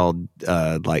planet called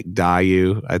like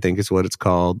Dayu, I think is what it's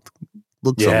called.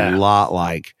 Looks a lot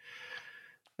like,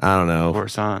 I don't know,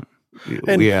 Coruscant.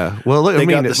 And well, they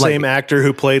got the same actor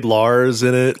who played Lars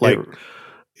in it. Like,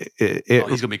 he's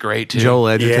gonna be great too. Joel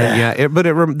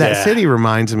Edgerton. That city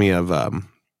reminds me of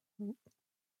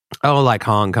like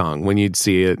Hong Kong when you'd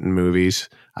see it in movies.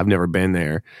 I've never been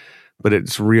there, but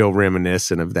it's real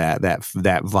reminiscent of that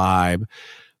vibe.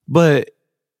 But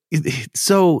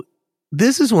so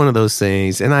this is one of those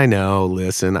things, and I know,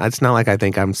 listen, it's not like I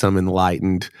think I'm some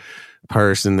enlightened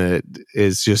person that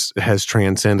has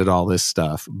transcended all this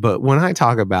stuff. But when I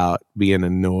talk about being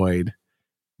annoyed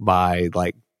by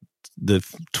like the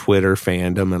Twitter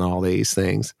fandom and all these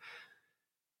things,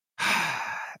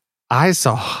 I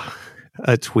saw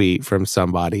a tweet from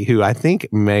somebody who I think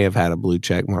may have had a blue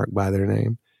check mark by their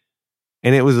name.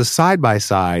 And it was a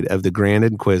side-by-side of the Grand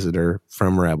Inquisitor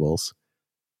from Rebels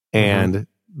and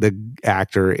the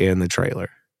actor in the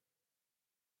trailer.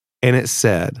 And it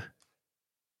said,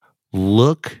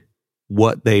 look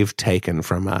what they've taken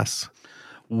from us.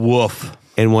 Woof.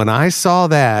 And when I saw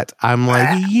that, I'm like,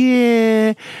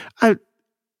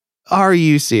 are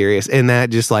you serious? And that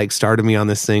just like started me on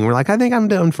this thing where like, I think I'm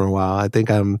done for a while. I think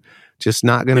I'm just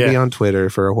not going to be on Twitter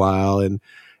for a while. And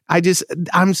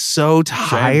I'm so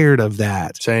tired of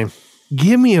that. Same.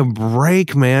 Give me a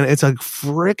break, man. It's a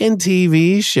freaking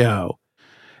TV show.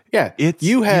 Yeah,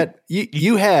 you had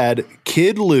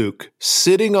Kid Luke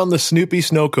sitting on the Snoopy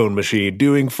snow cone machine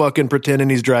doing fucking pretending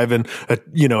he's driving a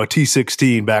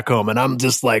T16 back home, and I'm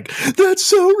just like, that's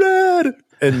so rad.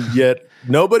 And yet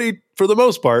nobody, for the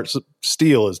most part,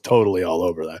 Steele is totally all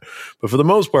over that. But for the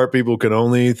most part, people can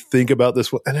only think about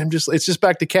this one, and it's just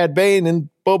back to Cad Bane and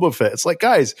Boba Fett. It's like,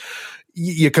 guys,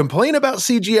 you complain about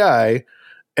CGI,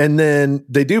 and then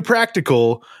they do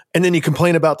practical. And then you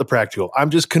complain about the practical. I'm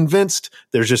just convinced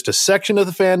there's just a section of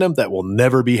the fandom that will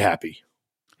never be happy.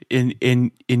 And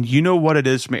you know what it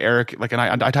is for me, Eric. Like,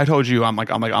 and I told you,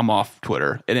 I'm off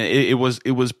Twitter, and it was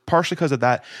partially because of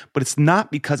that, but it's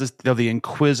not because it's the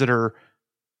Inquisitor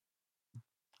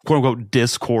quote unquote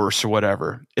discourse or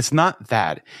whatever. It's not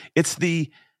that. It's the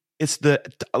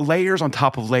layers on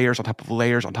top of layers on top of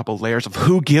layers on top of layers of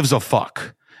who gives a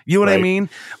fuck. You know what I mean?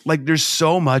 Like, there's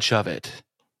so much of it.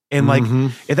 And like,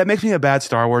 if that makes me a bad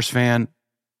Star Wars fan,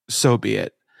 so be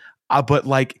it. But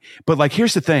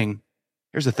here's the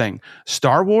thing.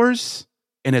 Star Wars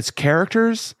and its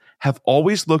characters have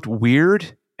always looked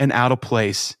weird and out of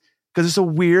place because it's a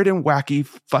weird and wacky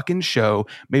fucking show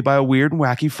made by a weird and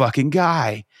wacky fucking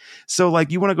guy. So like,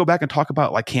 you want to go back and talk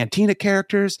about like Cantina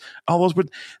characters, all those weird,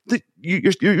 you're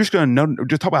just going to know,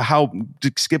 just talk about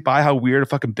to skip by how weird a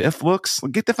fucking Biff looks.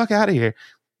 Like, get the fuck out of here.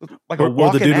 like or a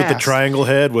walking the dude with the ass. triangle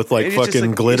head with like It's just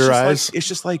fucking glitter eyes. It's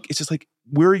just like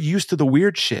we're used to the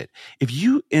weird shit. If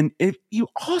you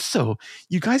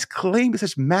guys claim to be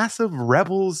such massive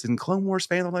Rebels and Clone Wars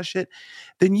fans and all that shit,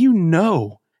 then you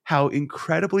know how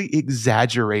incredibly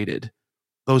exaggerated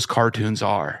those cartoons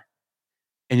are.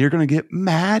 And you're going to get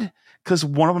mad because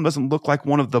one of them doesn't look like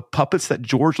one of the puppets that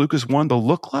George Lucas wanted to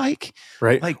look like.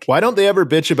 Right. Like, why don't they ever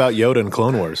bitch about Yoda in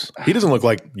Clone Wars? He doesn't look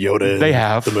like Yoda in They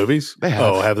have. the movies. They have.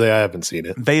 Oh, have they? I haven't seen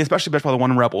it. They especially bitch about the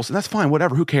one in Rebels, and that's fine,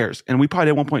 whatever, who cares? And we probably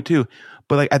did at one point too.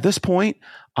 But like at this point,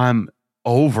 I'm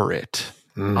over it.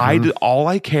 Mhm. All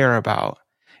I care about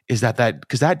is that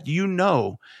because that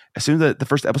as soon as the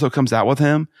first episode comes out with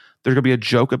him, there's gonna be a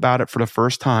joke about it for the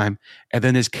first time, and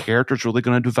then his character's really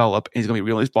gonna develop, and he's gonna be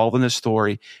really involved in this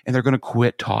story, and they're gonna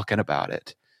quit talking about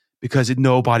it because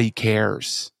nobody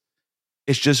cares.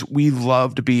 It's just we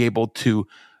love to be able to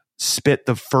spit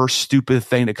the first stupid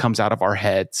thing that comes out of our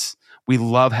heads. We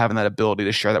love having that ability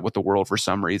to share that with the world for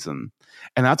some reason.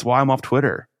 And that's why I'm off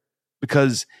Twitter,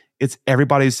 because it's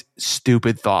everybody's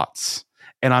stupid thoughts.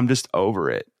 And I'm just over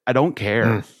it. I don't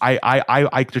care.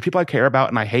 There's people I care about,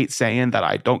 and I hate saying that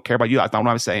I don't care about you. That's not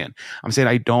what I'm saying. I'm saying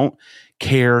I don't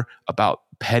care about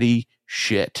petty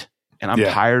shit. And I'm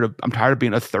tired of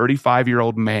being a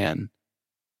 35-year-old man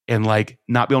and like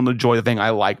not be able to enjoy the thing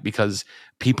I like because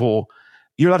you're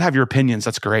allowed to have your opinions.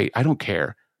 That's great. I don't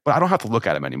care, but I don't have to look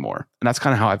at them anymore. And that's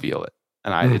kind of how I feel it.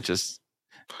 And it just,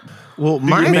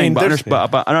 my thing, thing,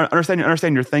 but I understand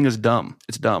your thing is dumb.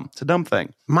 It's dumb. It's a dumb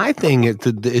thing. my thing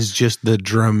is just the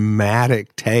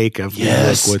dramatic take of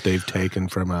look what they've taken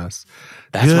from us.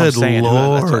 That's what I'm Good saying.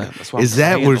 Lord. That's what I'm Is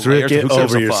that saying. what's The layers of Get who gives over a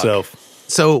fuck. yourself.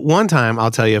 So one time,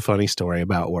 I'll tell you a funny story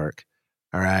about work.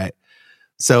 All right.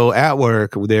 So at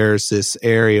work, there's this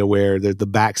area where the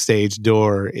backstage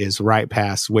door is right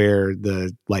past where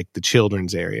the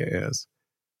children's area is.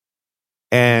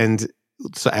 And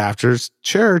so after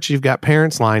church, you've got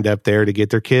parents lined up there to get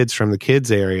their kids from the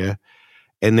kids area.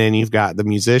 And then you've got the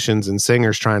musicians and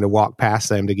singers trying to walk past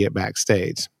them to get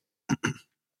backstage.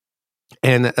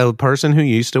 And a person who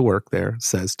used to work there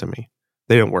says to me,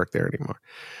 they don't work there anymore.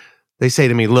 They say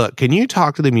to me, look, can you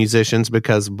talk to the musicians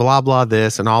because blah, blah,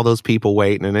 this and all those people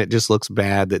waiting and it just looks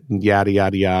bad that yada,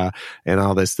 yada, yada and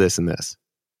all this, and this.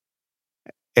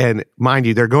 And mind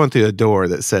you, they're going through a door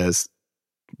that says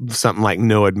something like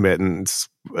no admittance,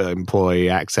 employee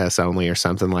access only or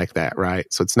something like that,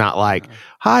 right? So it's not like,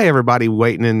 hi, everybody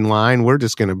waiting in line. We're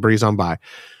just going to breeze on by.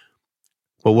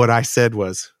 But what I said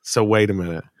was, so wait a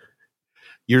minute.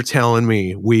 You're telling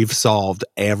me we've solved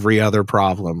every other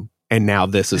problem and now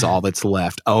this is all that's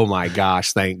left. Oh my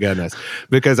gosh, thank goodness.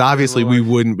 Because obviously we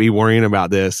wouldn't be worrying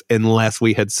about this unless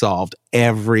we had solved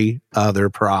every other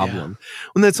problem.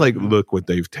 And that's like, look what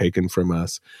they've taken from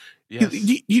us. Yes.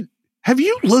 Have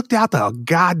you looked out the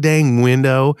goddamn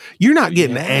window? You're not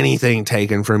getting anything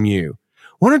taken from you.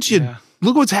 Why don't you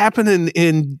look what's happening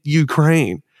in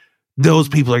Ukraine? Those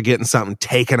people are getting something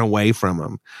taken away from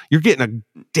them. You're getting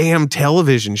a damn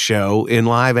television show in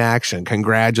live action.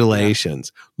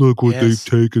 Congratulations. Look what they've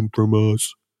taken from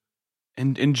us.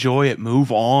 And enjoy it.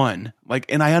 Move on.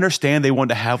 And I understand they wanted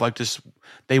to have this.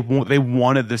 They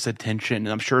wanted this attention, and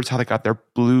I'm sure it's how they got their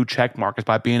blue check mark is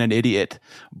by being an idiot.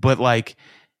 But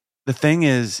the thing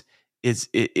is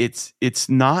it's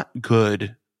not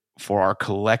good for our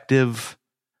collective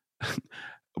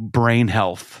brain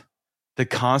health to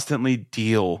constantly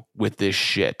deal with this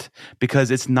shit,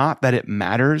 because it's not that it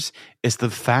matters, it's the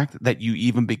fact that you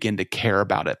even begin to care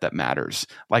about it that matters.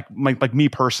 Like me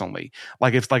personally,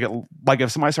 if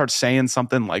somebody starts saying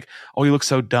something like, oh, you look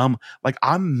so dumb,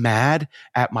 I'm mad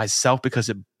at myself because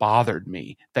it bothered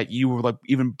me that you were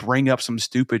even bring up some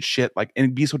stupid shit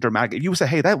and be so dramatic. If you say,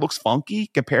 hey, that looks funky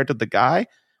compared to the guy,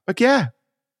 yeah,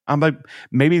 I'm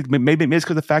maybe it's because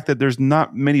of the fact that there's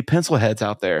not many pencil heads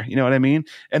out there. You know what I mean?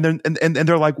 And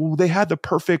they're like, well, they had the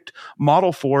perfect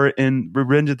model for it in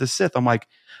Revenge of the Sith. I'm like,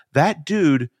 that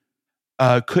dude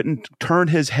couldn't turn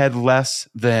his head less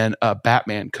than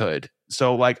Batman could.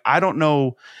 So I don't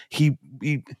know. He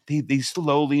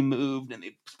slowly moved and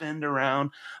they spin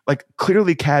around.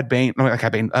 Clearly Cad Bane, no, not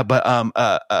Cad Bane, but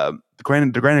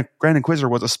the Grand Inquisitor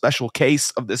was a special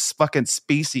case of this fucking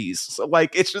species. So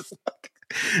it's just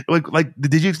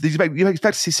did you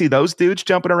expect to see those dudes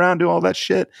jumping around doing all that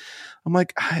shit? I'm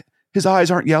like, his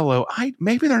eyes aren't yellow.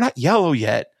 Maybe they're not yellow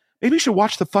yet. Maybe you should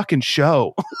watch the fucking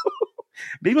show.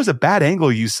 Maybe it was a bad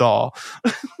angle you saw.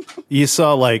 You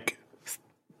saw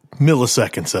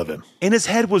milliseconds of him, and his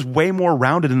head was way more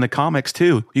rounded in the comics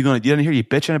too. You didn't hear you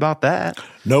bitching about that?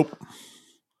 Nope.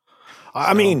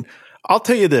 I mean, I'll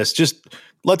tell you this. Just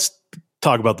let's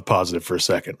talk about the positive for a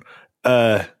second.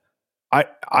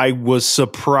 I was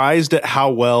surprised at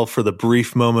how well, for the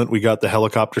brief moment, we got the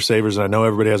helicopter sabers, and I know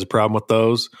everybody has a problem with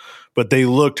those, but they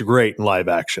looked great in live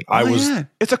action.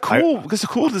 It's a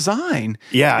cool design.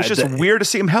 Yeah, it's just weird to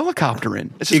see him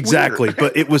helicoptering. It's just exactly, weird.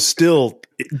 but it was still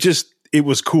it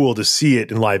was cool to see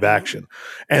it in live action.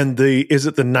 And is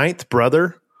it the ninth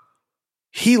brother?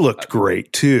 He looked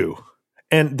great too.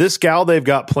 And this gal they've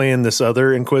got playing this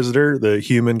other Inquisitor, the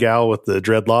human gal with the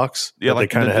dreadlocks. Yeah, like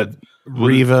they kind of had.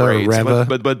 Reva or Reva.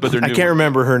 But they're I can't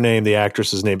remember her name, the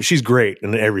actress's name, but she's great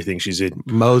in everything she's in.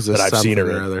 Moses, that I've seen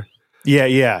her in. Other.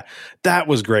 Yeah. That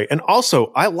was great. And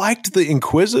also, I liked the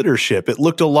Inquisitor ship. It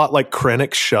looked a lot like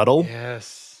Krennic's shuttle.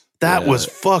 Yes. That was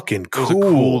fucking cool. It was a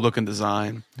cool looking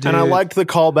design. Dude. And I liked the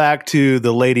callback to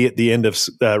the lady at the end of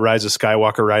Rise of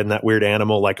Skywalker riding that weird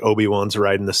animal, like Obi-Wan's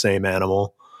riding the same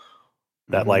animal.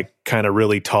 That like kind of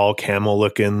really tall camel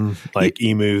looking like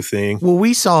emu thing. Well,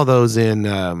 we saw those in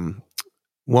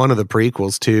one of the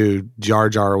prequels too. Jar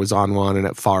Jar was on one and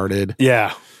it farted.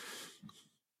 Yeah,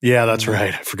 that's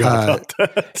right. I forgot about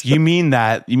that. You mean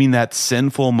that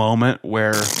sinful moment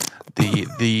where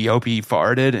the OP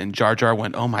farted and Jar Jar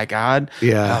went, "Oh my god!"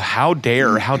 Yeah. How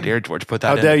dare George put that?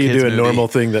 How in dare a you kid's do a movie? normal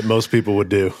thing that most people would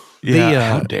do?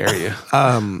 Yeah. How dare you,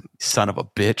 son of a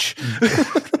bitch,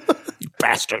 you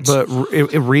bastards! But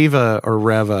Reva or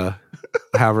Reva,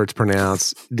 however it's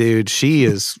pronounced, dude, she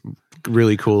is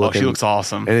really cool looking. She looks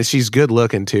awesome, and she's good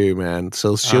looking too, man.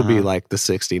 So she'll be like the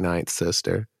 69th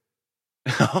sister.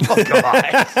 Oh god!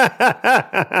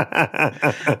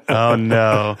 Oh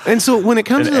no! And so when it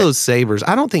comes to those sabers,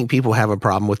 I don't think people have a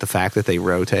problem with the fact that they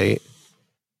rotate.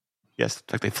 Yes,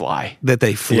 like they fly. That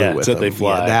they flew with them. They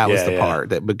fly. Yeah, that was the part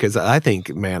that, because I think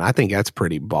that's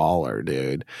pretty baller,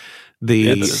 dude.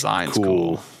 The design's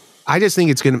cool. I just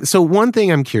think it's gonna. So one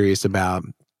thing I'm curious about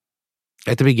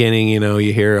at the beginning,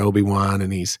 you hear Obi-Wan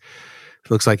and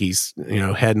looks like he's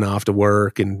heading off to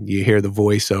work, and you hear the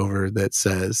voiceover that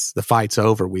says, "The fight's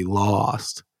over, we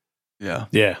lost."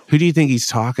 Yeah. Who do you think he's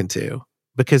talking to?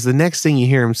 Because the next thing you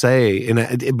hear him say,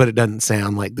 but it doesn't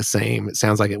sound like the same. It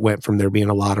sounds like it went from there being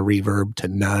a lot of reverb to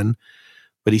none.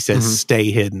 But he says,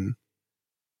 "Stay hidden."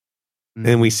 Mm-hmm.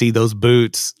 And we see those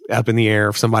boots up in the air.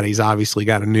 If somebody's obviously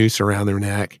got a noose around their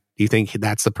neck, do you think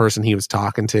that's the person he was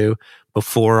talking to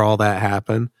before all that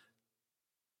happened?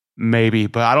 Maybe,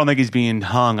 but I don't think he's being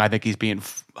hung. I think he's being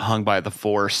hung by the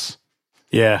Force.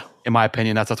 Yeah, in my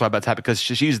opinion, that's why that's happening, because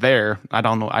she's there. I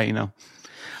don't know.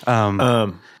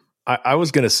 I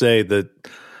was going to say that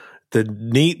the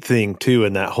neat thing too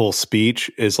in that whole speech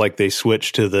is like they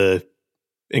switch to the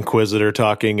Inquisitor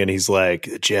talking, and he's like,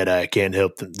 "The Jedi can't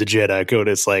help them. The Jedi code,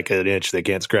 it's like an itch they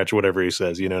can't scratch," whatever he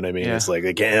says. You know what I mean? Yeah. It's like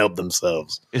they can't help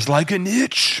themselves. It's like an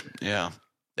itch. Yeah.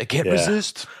 They can't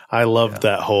resist. I loved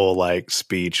that whole like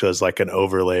speech as like an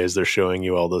overlay as they're showing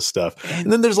you all this stuff. And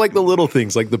then there's like the little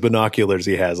things, like the binoculars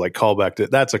he has, like callback to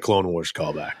that's a Clone Wars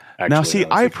callback. Actually, now, see,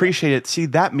 I appreciate it. See,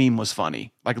 that meme was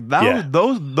funny. Like that,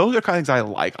 those are kind of things I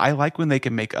like. I like when they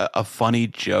can make a funny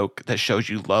joke that shows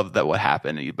you love that what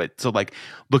happened. But so like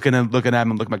looking at him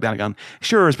and looking back down again,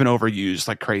 sure, it's been overused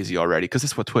like crazy already because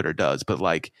that's what Twitter does. But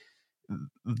like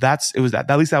at least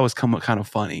that was kind of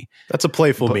funny. That's a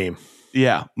playful meme.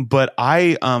 Yeah, but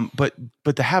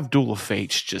but to have Duel of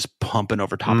Fates just pumping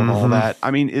over top of all that,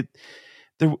 I mean,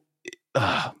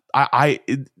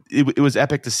 it was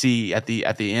epic to see at the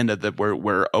end of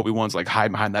where Obi-Wan's like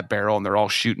hiding behind that barrel and they're all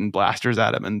shooting blasters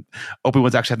at him, and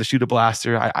Obi-Wan's actually had to shoot a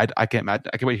blaster. I can't imagine.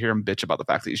 I can't wait to hear him bitch about the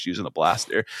fact that he's using a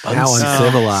blaster. How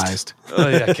uncivilized! Oh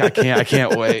yeah, I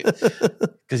can't wait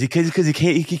because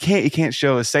he can't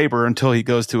show a saber until he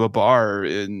goes to a bar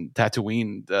in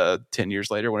Tatooine 10 years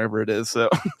later, whenever it is. So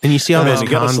and you see all those you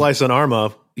got to slice an arm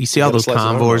off. You see all those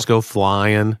convoys go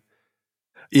flying.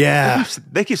 Yeah,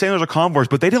 they keep saying those are convoys,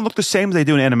 but they didn't look the same as they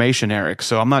do in animation, Eric.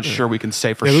 So I'm not sure we can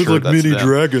say for sure. They look like mini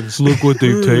dragons. Look what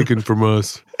they've taken from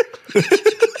us.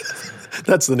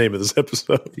 That's the name of this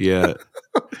episode. Yeah.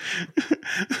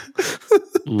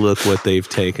 Look what they've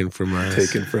taken from us. I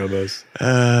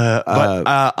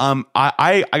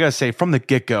gotta say, from the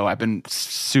get-go, I've been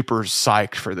super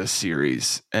psyched for this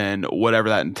series and whatever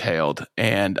that entailed.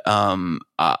 And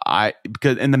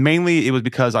mainly it was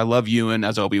because I love Ewan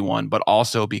as Obi-Wan, but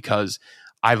also because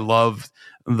I've loved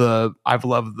the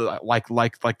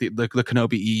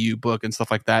Kenobi EU book and stuff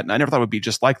like that. And I never thought it would be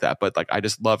just like that, but like I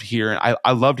just loved hearing.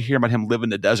 I loved hearing about him living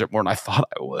in the desert more than I thought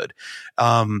I would.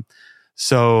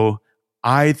 So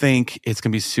I think it's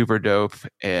gonna be super dope,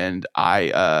 and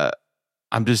I'm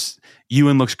just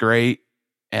Ewan looks great,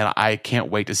 and I can't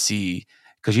wait to see,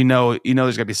 because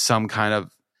there's gonna be some kind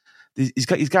of there's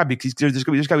got to be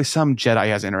some Jedi he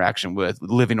has interaction with,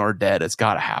 living or dead. It's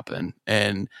got to happen.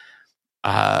 And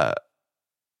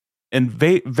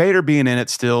Vader being in it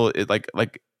still,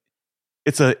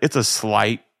 it's a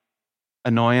slight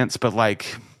annoyance, but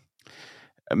like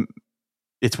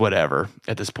it's whatever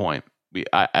at this point.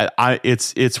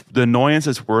 It's the annoyance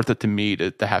is worth it to me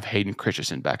to have Hayden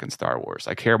Christensen back in Star Wars.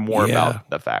 I care more about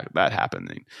the fact that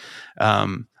happening.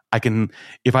 I can,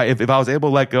 if I was able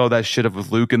to let go of that shit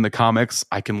of Luke in the comics,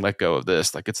 I can let go of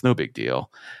this. Like, it's no big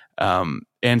deal. And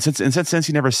since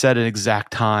he never said an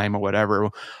exact time or whatever,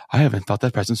 I haven't thought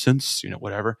that present since,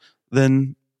 whatever,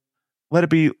 then let it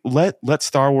be, let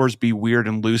Star Wars be weird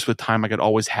and loose with time like it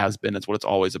always has been. It's what it's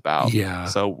always about. Yeah.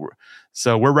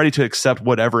 So we're ready to accept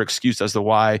whatever excuse as to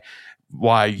why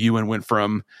Ewan went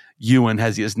from Ewan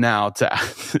as he is now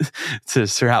to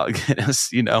Sir Alec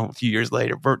Guinness, a few years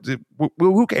later.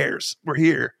 Who cares? We're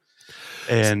here.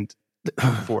 And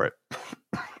for it.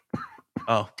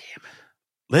 Oh, damn it.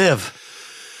 Live.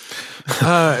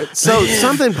 So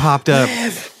something popped up.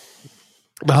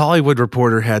 The Hollywood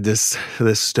Reporter had this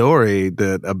story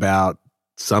about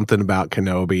something about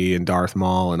Kenobi and Darth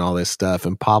Maul and all this stuff,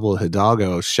 and Pablo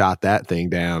Hidalgo shot that thing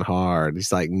down hard.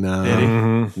 He's like,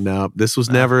 no, this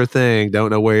was never a thing. Don't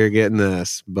know where you're getting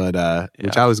this, but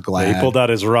which I was glad. He pulled out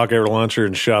his rocket launcher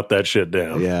and shot that shit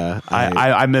down. Yeah,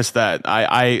 I missed that.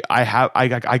 I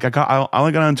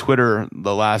only got on Twitter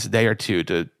the last day or two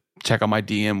to check on my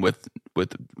DM with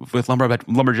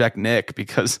Lumberjack Nick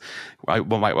because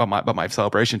about my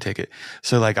celebration ticket.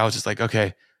 So like I was just like,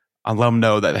 okay, I'll let him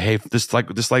know that, hey, just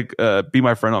be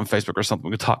my friend on Facebook or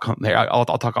something. We can talk on there. I'll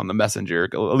talk on the messenger.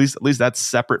 At least that's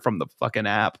separate from the fucking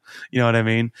app. You know what I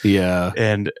mean? Yeah.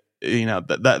 And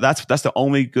that's the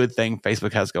only good thing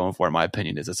Facebook has going for it, in my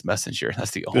opinion, is its messenger. That's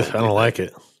the only. I don't like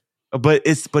it. But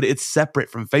it's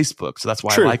separate from Facebook, so that's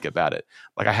why I like about it.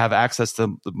 Like I have access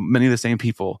to many of the same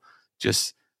people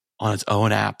just on its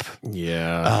own app.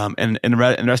 Yeah. And the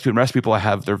rest of people I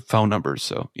have their phone numbers,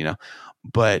 so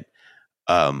but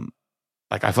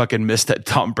like I fucking missed that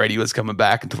Tom Brady was coming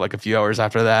back until like a few hours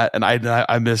after that, and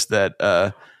I missed that.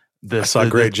 I saw a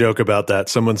great joke about that.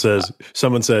 Someone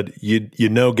said,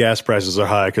 gas prices are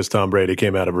high because Tom Brady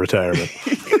came out of retirement.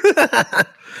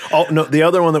 Oh no, the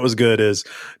other one that was good is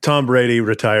Tom Brady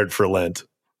retired for Lent.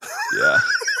 Yeah.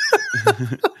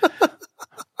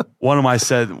 One of my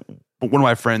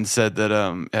friends said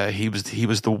that he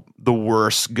was the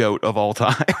worst GOAT of all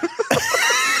time.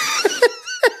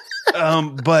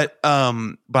 But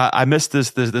I missed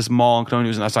this Maul and Kenobi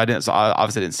news, and so I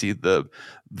obviously didn't see the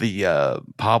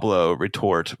Pablo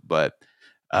retort, but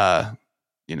I'm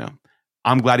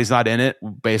glad he's not in it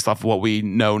based off of what we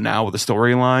know now with the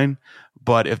storyline.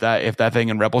 But if that thing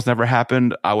in Rebels never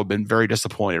happened, I would have been very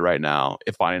disappointed right now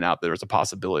if finding out there was a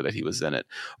possibility that he was in it.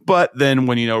 But then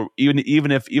when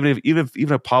even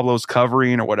if Pablo's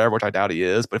covering or whatever, which I doubt he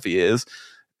is, but if he is,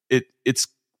 it's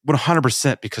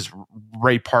 100% because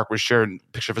Ray Park was sharing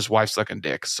a picture of his wife sucking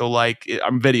dick. So like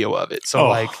I'm video of it. So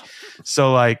like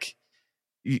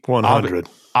 100.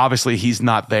 Obviously he's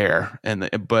not there.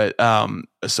 But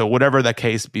so whatever that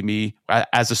case be, me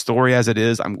as a story as it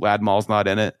is, I'm glad Maul's not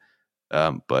in it.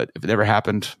 But if it never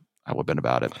happened, I would have been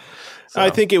about it. So. I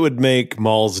think it would make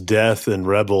Maul's death in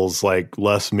Rebels like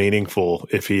less meaningful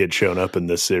if he had shown up in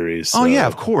this series. So. Oh yeah,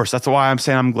 of course. That's why I'm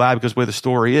saying I'm glad because where the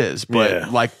story is. But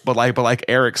like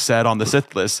Eric said on the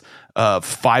Sith list,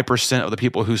 5% of the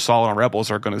people who saw it on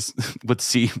Rebels are would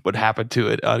see what happened to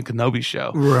it on Kenobi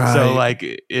show. Right. So like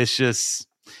it's just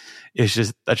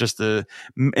that's just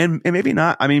and maybe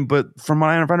not. I mean, but from what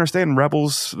I understand,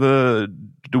 Rebels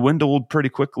dwindled pretty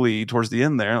quickly towards the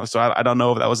end there. So I don't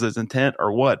know if that was his intent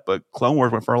or what, but Clone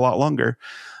Wars went for a lot longer.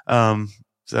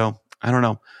 So I don't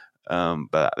know.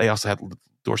 But they also had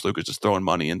George Lucas just throwing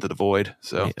money into the void.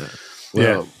 So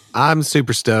yeah. I'm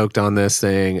super stoked on this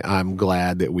thing. I'm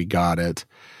glad that we got it.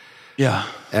 Yeah.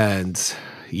 And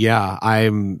yeah, I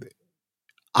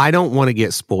don't want to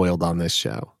get spoiled on this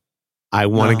show. I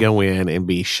want to go in and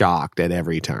be shocked at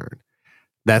every turn.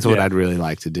 That's what I'd really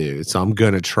like to do. So I'm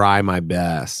going to try my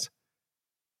best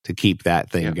to keep that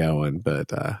thing going.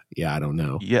 But I don't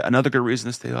know. Yeah, another good reason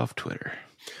to stay off Twitter.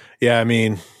 Yeah, I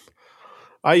mean,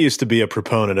 I used to be a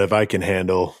proponent of I can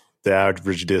handle the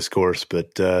average discourse,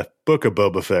 but Book of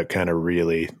Boba Fett kind of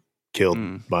really killed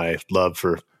my love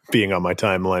for being on my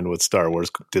timeline with Star Wars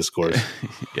discourse.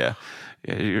 Yeah.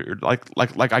 Yeah, you're like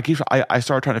I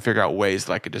started trying to figure out ways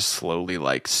that I could just slowly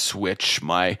like switch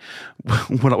my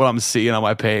what I'm seeing on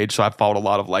my page. So I followed a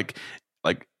lot of like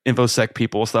InfoSec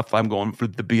people, stuff I'm going for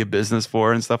to be a business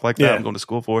for and stuff like that. I'm going to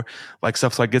school for like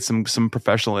stuff so I get some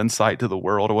professional insight to the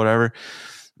world or whatever.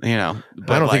 you know.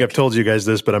 But I don't think I've told you guys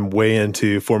this, but I'm way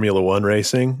into Formula One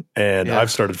racing, and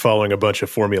I've started following a bunch of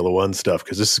Formula One stuff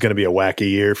because this is going to be a wacky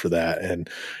year for that, and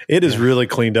it has really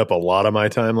cleaned up a lot of my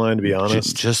timeline, to be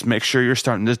honest. Just make sure you're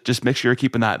starting. Just make sure you're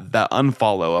keeping that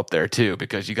unfollow up there too,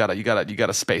 because you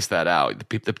gotta space that out.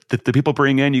 The people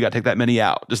bring in, you got to take that many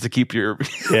out just to keep your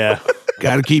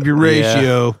got to keep your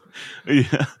ratio.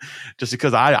 Yeah, just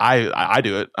because I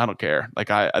do it, I don't care. Like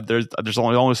there's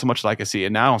only so much that I can see,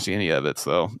 and now I don't see any of it,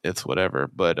 so it's whatever.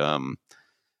 But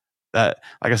that,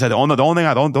 like I said, the only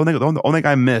thing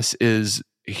I miss is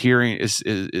hearing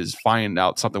is finding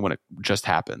out something when it just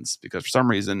happens, because for some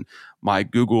reason my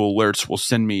Google alerts will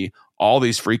send me all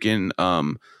these freaking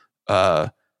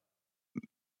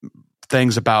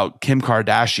things about Kim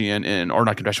Kardashian or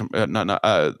not Kim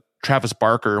Kardashian, Travis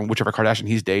Barker and whichever Kardashian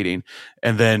he's dating,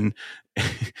 and then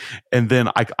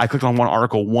I clicked on one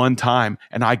article one time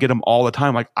and I get them all the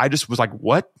time. Like I just was like,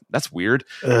 what? That's weird.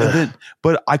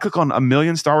 But I click on a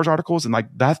million Star Wars articles and like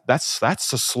that's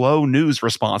a slow news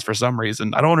response for some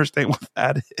reason. I don't understand what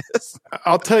that is.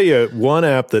 I'll tell you one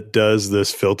app that does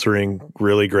this filtering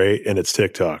really great, and it's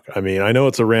TikTok. I mean, I know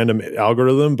it's a random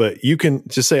algorithm, but you can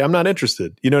just say, I'm not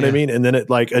interested. You know what I mean? And then it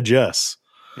like adjusts.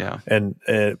 Yeah. And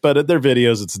but their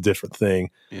videos, it's a different thing.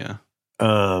 Yeah.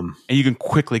 And you can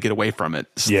quickly get away from it.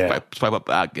 Swipe up,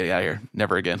 get out of here.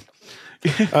 Never again.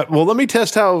 Well, let me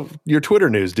test how your Twitter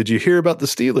news. Did you hear about the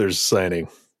Steelers signing?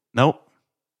 Nope.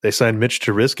 They signed Mitch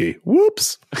Trubisky.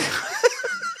 Whoops.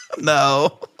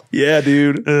 No. Yeah,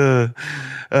 dude. Oh,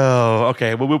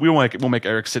 okay. Well, we'll make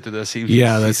Eric sit to this.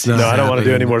 That's not. No, I don't want to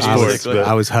do any more sports.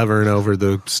 I was hovering over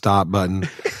the stop button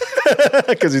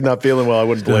because he's not feeling well. I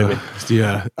wouldn't blame him.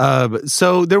 Yeah.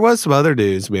 So there was some other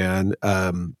news, man.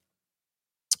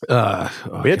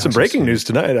 We had some breaking news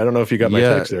tonight. I don't know if you got my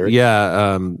text, Eric.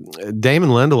 Yeah. Damon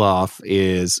Lindelof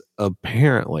is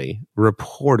apparently,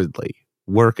 reportedly,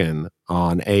 working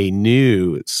on a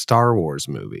new Star Wars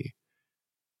movie.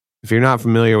 If you're not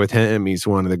familiar with him, he's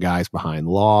one of the guys behind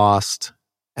Lost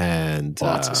and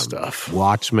lots of stuff,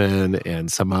 Watchmen,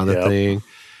 and some other thing.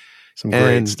 Some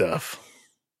great stuff.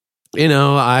 You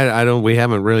know, we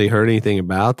haven't really heard anything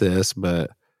about this,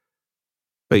 but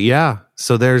yeah.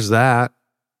 So there's that.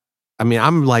 I mean,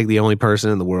 I'm like the only person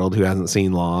in the world who hasn't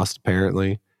seen Lost,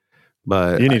 apparently.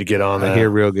 But you need to get on that. I hear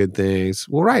real good things.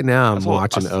 Well, right now I'm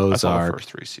watching Ozark. I saw the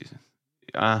first 3 seasons.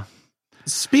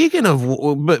 Speaking of,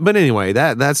 but anyway,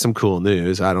 that's some cool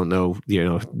news. I don't know,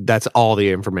 that's all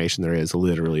the information there is.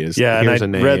 Literally, is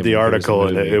and I read the article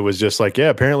and it was just like,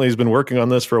 apparently he's been working on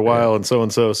this for a while, and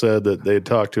so said that they had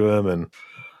talked to him and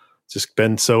just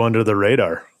been so under the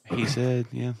radar. He said,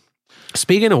 yeah.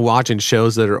 Speaking of watching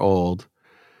shows that are old,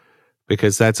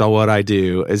 because that's all what I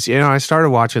do, is I started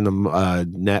watching the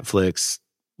Netflix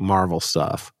Marvel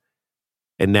stuff,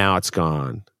 and now it's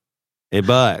gone.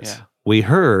 But we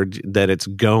heard that it's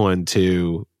going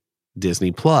to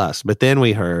Disney Plus, but then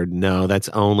we heard no, that's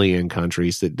only in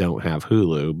countries that don't have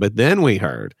Hulu. But then we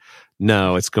heard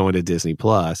no, it's going to Disney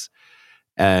Plus,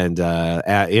 and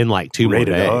in like 2 more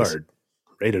days.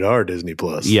 Rated R Disney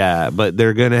Plus. Yeah, but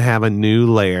they're going to have a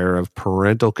new layer of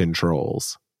parental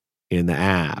controls in the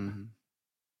app. Mm-hmm.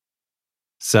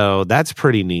 So that's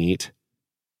pretty neat.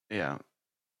 Yeah.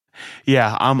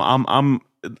 Yeah, I'm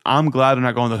glad I'm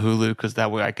not going to Hulu, because that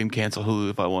way I can cancel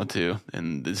Hulu if I want to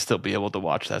and still be able to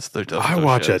watch that stuff. I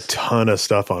watch a ton of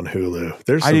stuff on Hulu.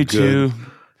 There's some I do good. too.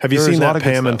 Have you seen that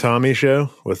Pam and Tommy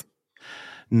show with?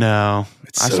 No,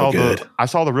 it's so good. I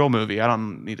saw the real movie. I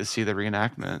don't need to see the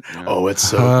reenactment. Oh, it's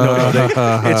so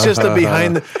it's just a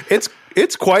behind.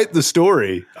 It's quite the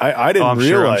story. I didn't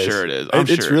realize. I'm sure it is.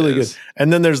 It's really good.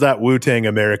 And then there's that Wu-Tang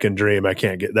American Dream.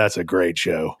 That's a great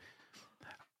show.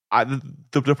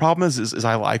 The problem is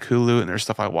I like Hulu and there's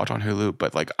stuff I watch on Hulu,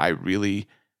 but like I really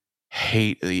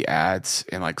hate the ads,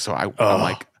 and like so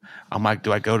I'm like,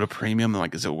 do I go to premium? And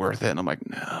like, is it worth it? And I'm like,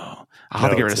 no, I'll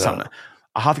have to get rid of something.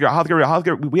 I'll have to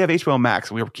get. We have HBO Max,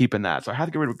 and we were keeping that, so I have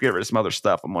to get rid of some other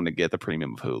stuff. I'm going to get the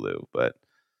premium of Hulu, but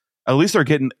at least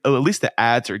the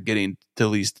ads are getting to, at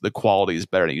least the quality is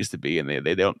better than it used to be, and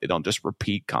they don't just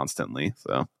repeat constantly.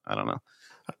 So I don't know.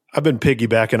 I've been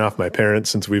piggybacking off my parents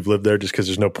since we've lived there, just because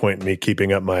there's no point in me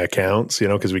keeping up my accounts,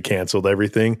 because we canceled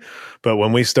everything. But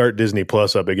when we start Disney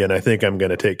Plus up again, I think I'm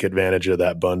going to take advantage of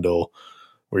that bundle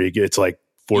where it's like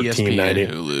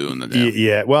 $14.90. Hulu and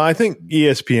yeah. Well, I think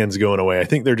ESPN's going away. I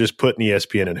think they're just putting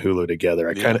ESPN and Hulu together.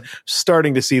 I kind of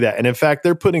starting to see that. And in fact,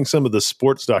 they're putting some of the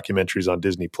sports documentaries on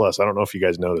Disney Plus. I don't know if you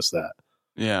guys noticed that.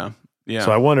 Yeah. Yeah.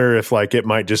 So I wonder if it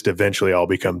might just eventually all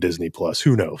become Disney Plus.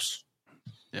 Who knows?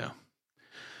 Yeah.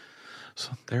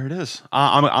 So there it is.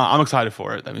 I'm excited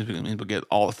for it. That means we'll get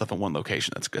all the stuff in one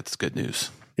location. That's good. That's good news.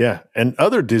 Yeah. And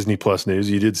other Disney Plus news,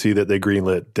 you did see that they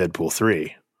greenlit Deadpool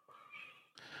 3.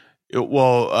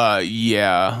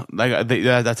 Yeah, like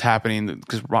that's happening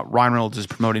because Ryan Reynolds is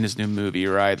promoting his new movie,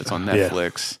 right? That's on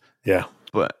Netflix. Yeah.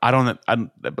 But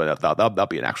but that'll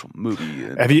be an actual movie.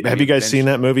 Have you guys seen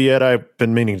that movie yet? I've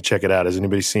been meaning to check it out. Has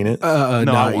anybody seen it? No,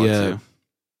 not I want yet. to.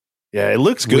 Yeah, it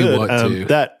looks We good. want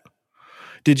to.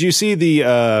 Did you see the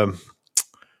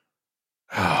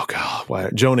oh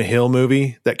god, Jonah Hill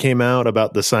movie that came out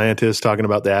about the scientists talking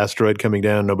about the asteroid coming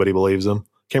down? Nobody believes them.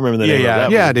 Can't remember the name. Yeah,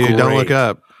 of that. Yeah, was dude, don't great. look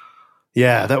up.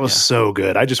 Yeah, that was so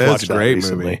good. I just That's watched a that great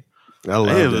recently. movie. I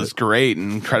loved It it. was great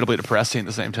and incredibly depressing at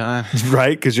the same time.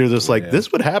 Right? Because you're just like, Yeah.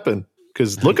 this would happen.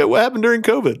 Because look at what happened during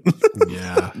COVID.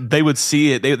 Yeah. They would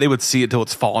see it. They would see it till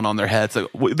it's falling on their heads.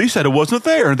 Like, they said it wasn't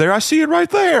there. There, I see it right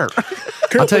there.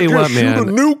 I'll tell you what, Shoot man. a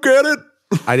nuke at it.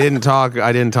 I didn't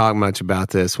talk much about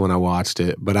this when I watched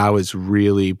it, but I was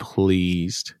really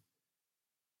pleased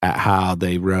at how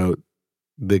they wrote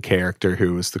the character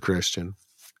who was the Christian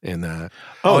in that.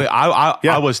 Oh, I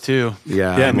yeah. was too.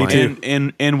 Yeah. Yeah, I'm me like-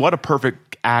 too. And what a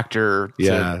perfect actor to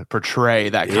Yeah. portray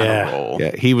that kind Yeah. of role.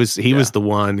 Yeah, he was the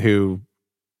one who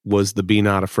was the Be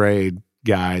Not Afraid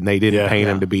guy, and they didn't Yeah. paint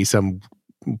Yeah. him to be some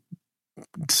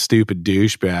stupid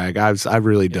douchebag. I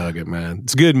really dug it, man.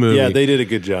 It's a good movie. Yeah, they did a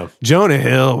good job. Jonah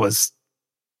Hill was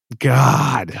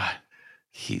God. God,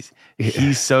 he's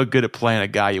Yeah. so good at playing a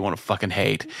guy you want to fucking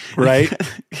hate. Right?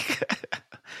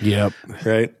 Yep.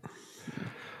 Right.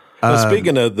 Well,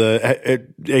 speaking of the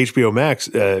HBO Max,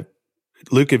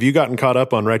 Luke, have you gotten caught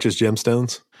up on Righteous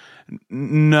Gemstones?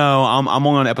 No, I'm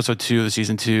only on episode 2 of the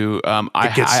season 2.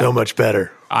 It gets so much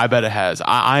better. I bet it has.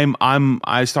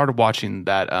 I started watching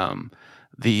that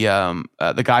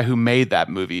the guy who made that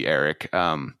movie, Eric,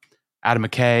 Adam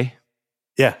McKay.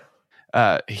 Yeah.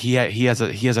 He has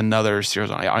another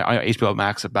series on HBO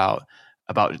Max about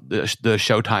the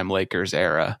Showtime Lakers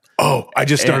era. Oh, I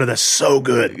just started. That's so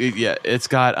good. Yeah, it's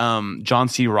got John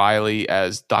C. Reilly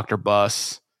as Dr.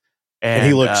 Buss. And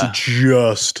he looks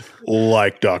just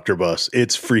like Dr. Buss.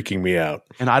 It's freaking me out.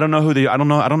 and I don't know who the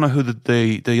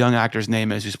young actor's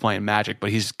name is who's playing Magic,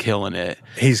 but he's killing it.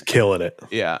 He's killing it.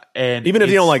 Yeah, and Even if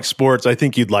you it's- don't like sports, I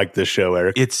think you'd like this show,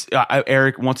 Eric. It's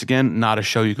Eric, once again, not a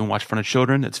show you can watch in front of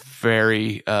children. It's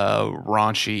very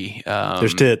raunchy.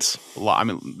 There's tits.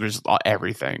 There's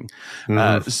everything.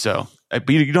 Mhm. But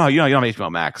you don't have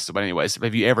HBO Max. But anyways,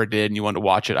 if you ever did and you wanted to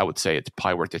watch it, I would say it's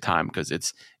probably worth your time because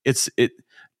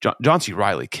John C.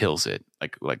 Reilly kills it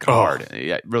like hard.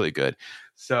 Yeah, really good.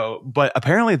 So, but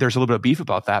apparently there's a little bit of beef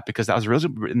about that because that was really,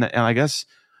 and I guess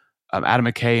Adam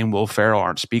McKay and Will Ferrell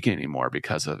aren't speaking anymore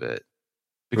because of it.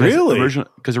 Really?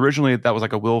 Because originally that was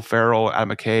like a Will Ferrell, Adam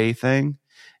McKay thing,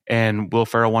 and Will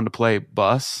Ferrell wanted to play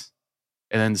Buss,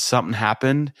 and then something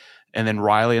happened, and then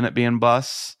Riley ended up being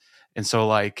Buss, and so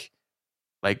like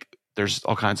there's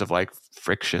all kinds of like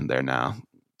friction there now.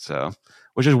 So,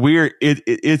 which is weird.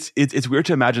 It's weird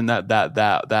to imagine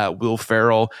that Will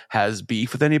Ferrell has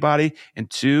beef with anybody, and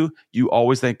two, you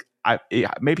always think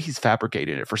maybe he's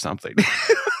fabricating it for something.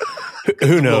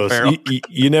 Who Will knows? Ferrell.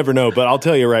 You never know. But I'll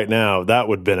tell you right now, that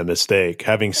would have been a mistake.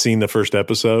 Having seen the first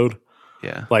episode,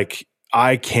 Yeah. like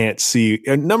I can't see.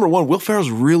 And number one, Will Ferrell's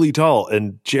really tall,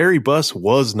 and Jerry Buss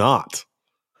was not.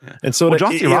 Yeah. And so, Well,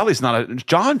 John C. Reilly's not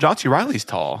John C. Reilly's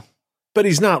tall. but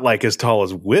he's not like as tall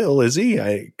as Will, is he?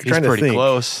 I'm He's trying to pretty think.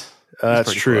 close. He's That's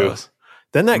pretty true. close.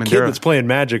 Then that I mean, kid they're- that's playing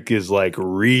Magic is like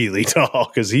really tall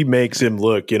because he makes him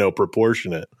look,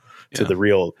 proportionate to Yeah. the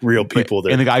real people.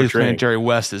 And the guy who's playing portraying. Jerry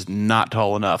West is not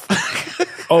tall enough.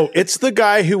 Oh, it's the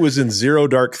guy who was in Zero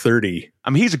Dark 30. I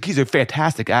mean, he's a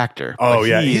fantastic actor. Oh but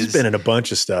yeah, he's been in a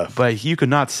bunch of stuff. But you could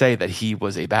not say that he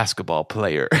was a basketball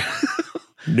player.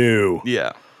 No.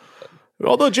 Yeah.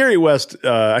 Although Jerry West,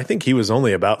 I think he was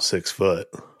only about 6 foot.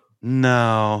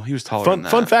 No, he was taller than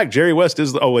that. Fun fact: Jerry West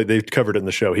is. Oh wait, they covered it in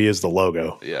the show. He is the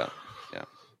logo. Yeah.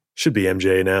 Should be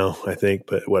MJ now, I think,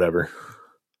 but whatever.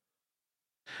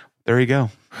 There you go.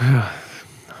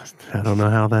 I don't know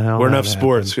how the hell. We're that enough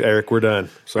sports, Eric. We're done.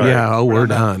 Sorry. Yeah, we're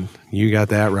done. You got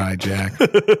that right, Jack. Well,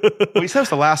 he said it's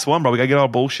the last one, bro. We got to get all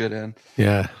bullshit in.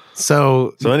 Yeah.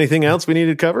 So So anything else we need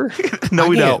to cover? No,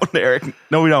 we can't. don't, Eric.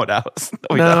 No, we don't, Dallas. No,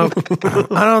 we no,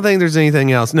 don't. I don't think there's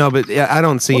anything else. No, but yeah, I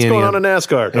don't see What's any going of, on in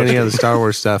NASCAR? any of the Star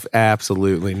Wars stuff.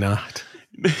 Absolutely not.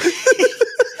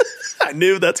 I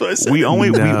knew that's what I said. We only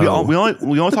No. we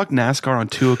only talked NASCAR on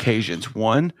 2 occasions.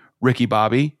 One, Ricky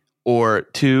Bobby, or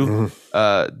two,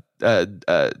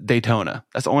 Daytona.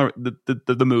 That's the only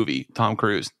the movie Tom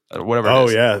Cruise or whatever. Oh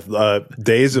it is. yeah,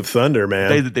 Days of Thunder, man.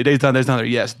 Days of Thunder.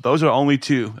 Yes, those are only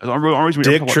two. That's the only reason we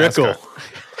Dick ever talk about Trickle,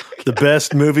 NASCAR. the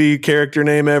best movie character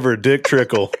name ever, Dick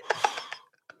Trickle.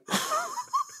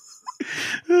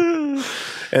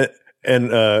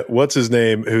 And what's his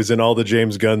name? Who's in all the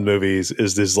James Gunn movies?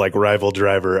 Is this like rival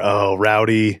driver? Oh,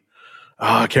 Rowdy. Oh,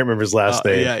 I can't remember his last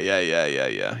name.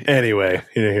 Yeah. Anyway,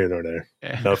 here nor there.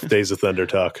 Yeah. Enough Days of Thunder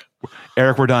talk.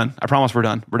 Eric, we're done. I promise we're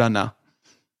done. We're done now.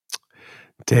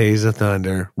 Days of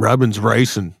Thunder. Rubbin's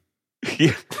racing.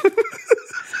 Yeah.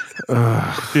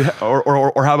 Yeah,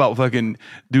 or how about fucking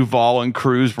Duval and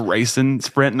Cruz racing,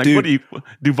 sprinting? Like, Dude.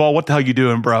 Duval? What the hell you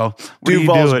doing, bro? What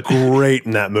Duval's are you doing? great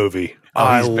in that movie. Oh,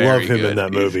 I he's love very him good. in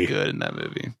that movie. He's good in that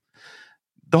movie.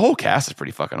 The whole cast is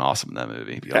pretty fucking awesome in that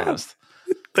movie. To be Yeah. honest,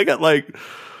 They got like,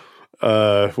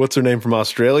 what's her name from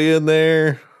Australia in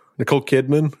there? Nicole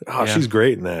Kidman. Oh, Yeah. she's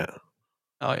great in that.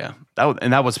 oh yeah,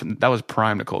 that was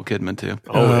prime Nicole Kidman too.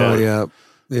 Oh, yeah.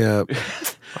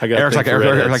 I got Eric's like, thing for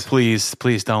Eric's redheads. like,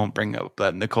 please don't bring up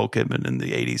that Nicole Kidman in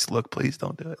the '80s look. Please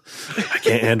don't do it. I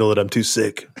can't handle it. I'm too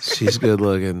sick. She's good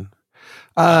looking.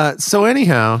 So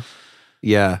anyhow,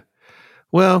 yeah.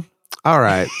 Well, all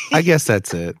right. I guess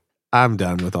that's it. I'm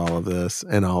done with all of this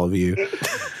and all of you.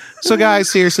 So guys,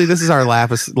 seriously, this is our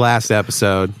last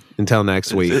episode until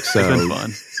next week. It's So been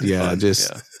fun. yeah, Fun.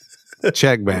 just Yeah.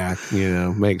 check back,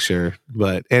 make sure.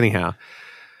 But anyhow,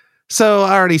 so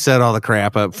I already said all the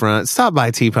crap up front. Stop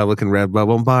by TeePublic and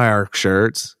Redbubble and buy our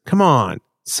shirts. Come on.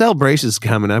 Celebration's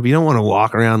coming up. You don't want to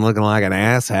walk around looking like an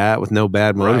asshat with no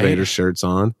Bad Motivator Right. shirts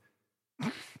on.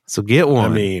 So get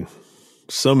one. I mean,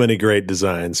 so many great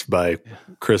designs by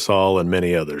Chris Hall and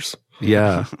many others.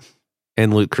 Yeah.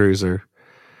 And Luke Cruiser.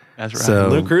 That's right. So-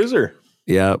 Luke Cruiser.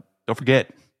 Yep. Don't forget,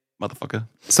 motherfucker.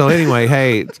 So anyway,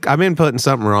 hey, I've been putting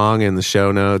something wrong in the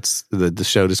show notes, the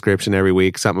show description every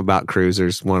week, something about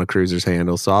cruisers, one of cruisers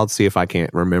handles. So I'll see if I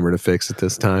can't remember to fix it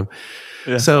this time.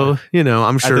 Yeah. So,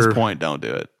 I'm At sure this point, don't do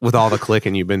it. with all the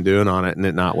clicking you've been doing on it and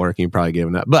it not working, you're probably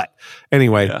giving up. But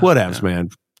anyway, Yeah, whatevs, man.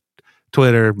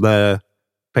 Twitter, blah,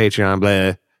 Patreon,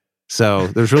 blah. So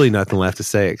there's really nothing left to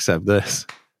say except this.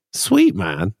 Sweet,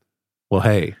 man. Well,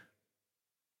 hey,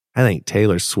 I think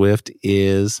Taylor Swift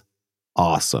is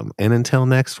awesome. And until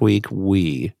next week,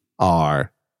 we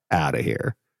are out of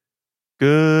here.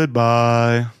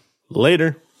 Goodbye.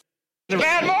 Later.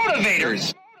 Bad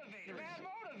motivators.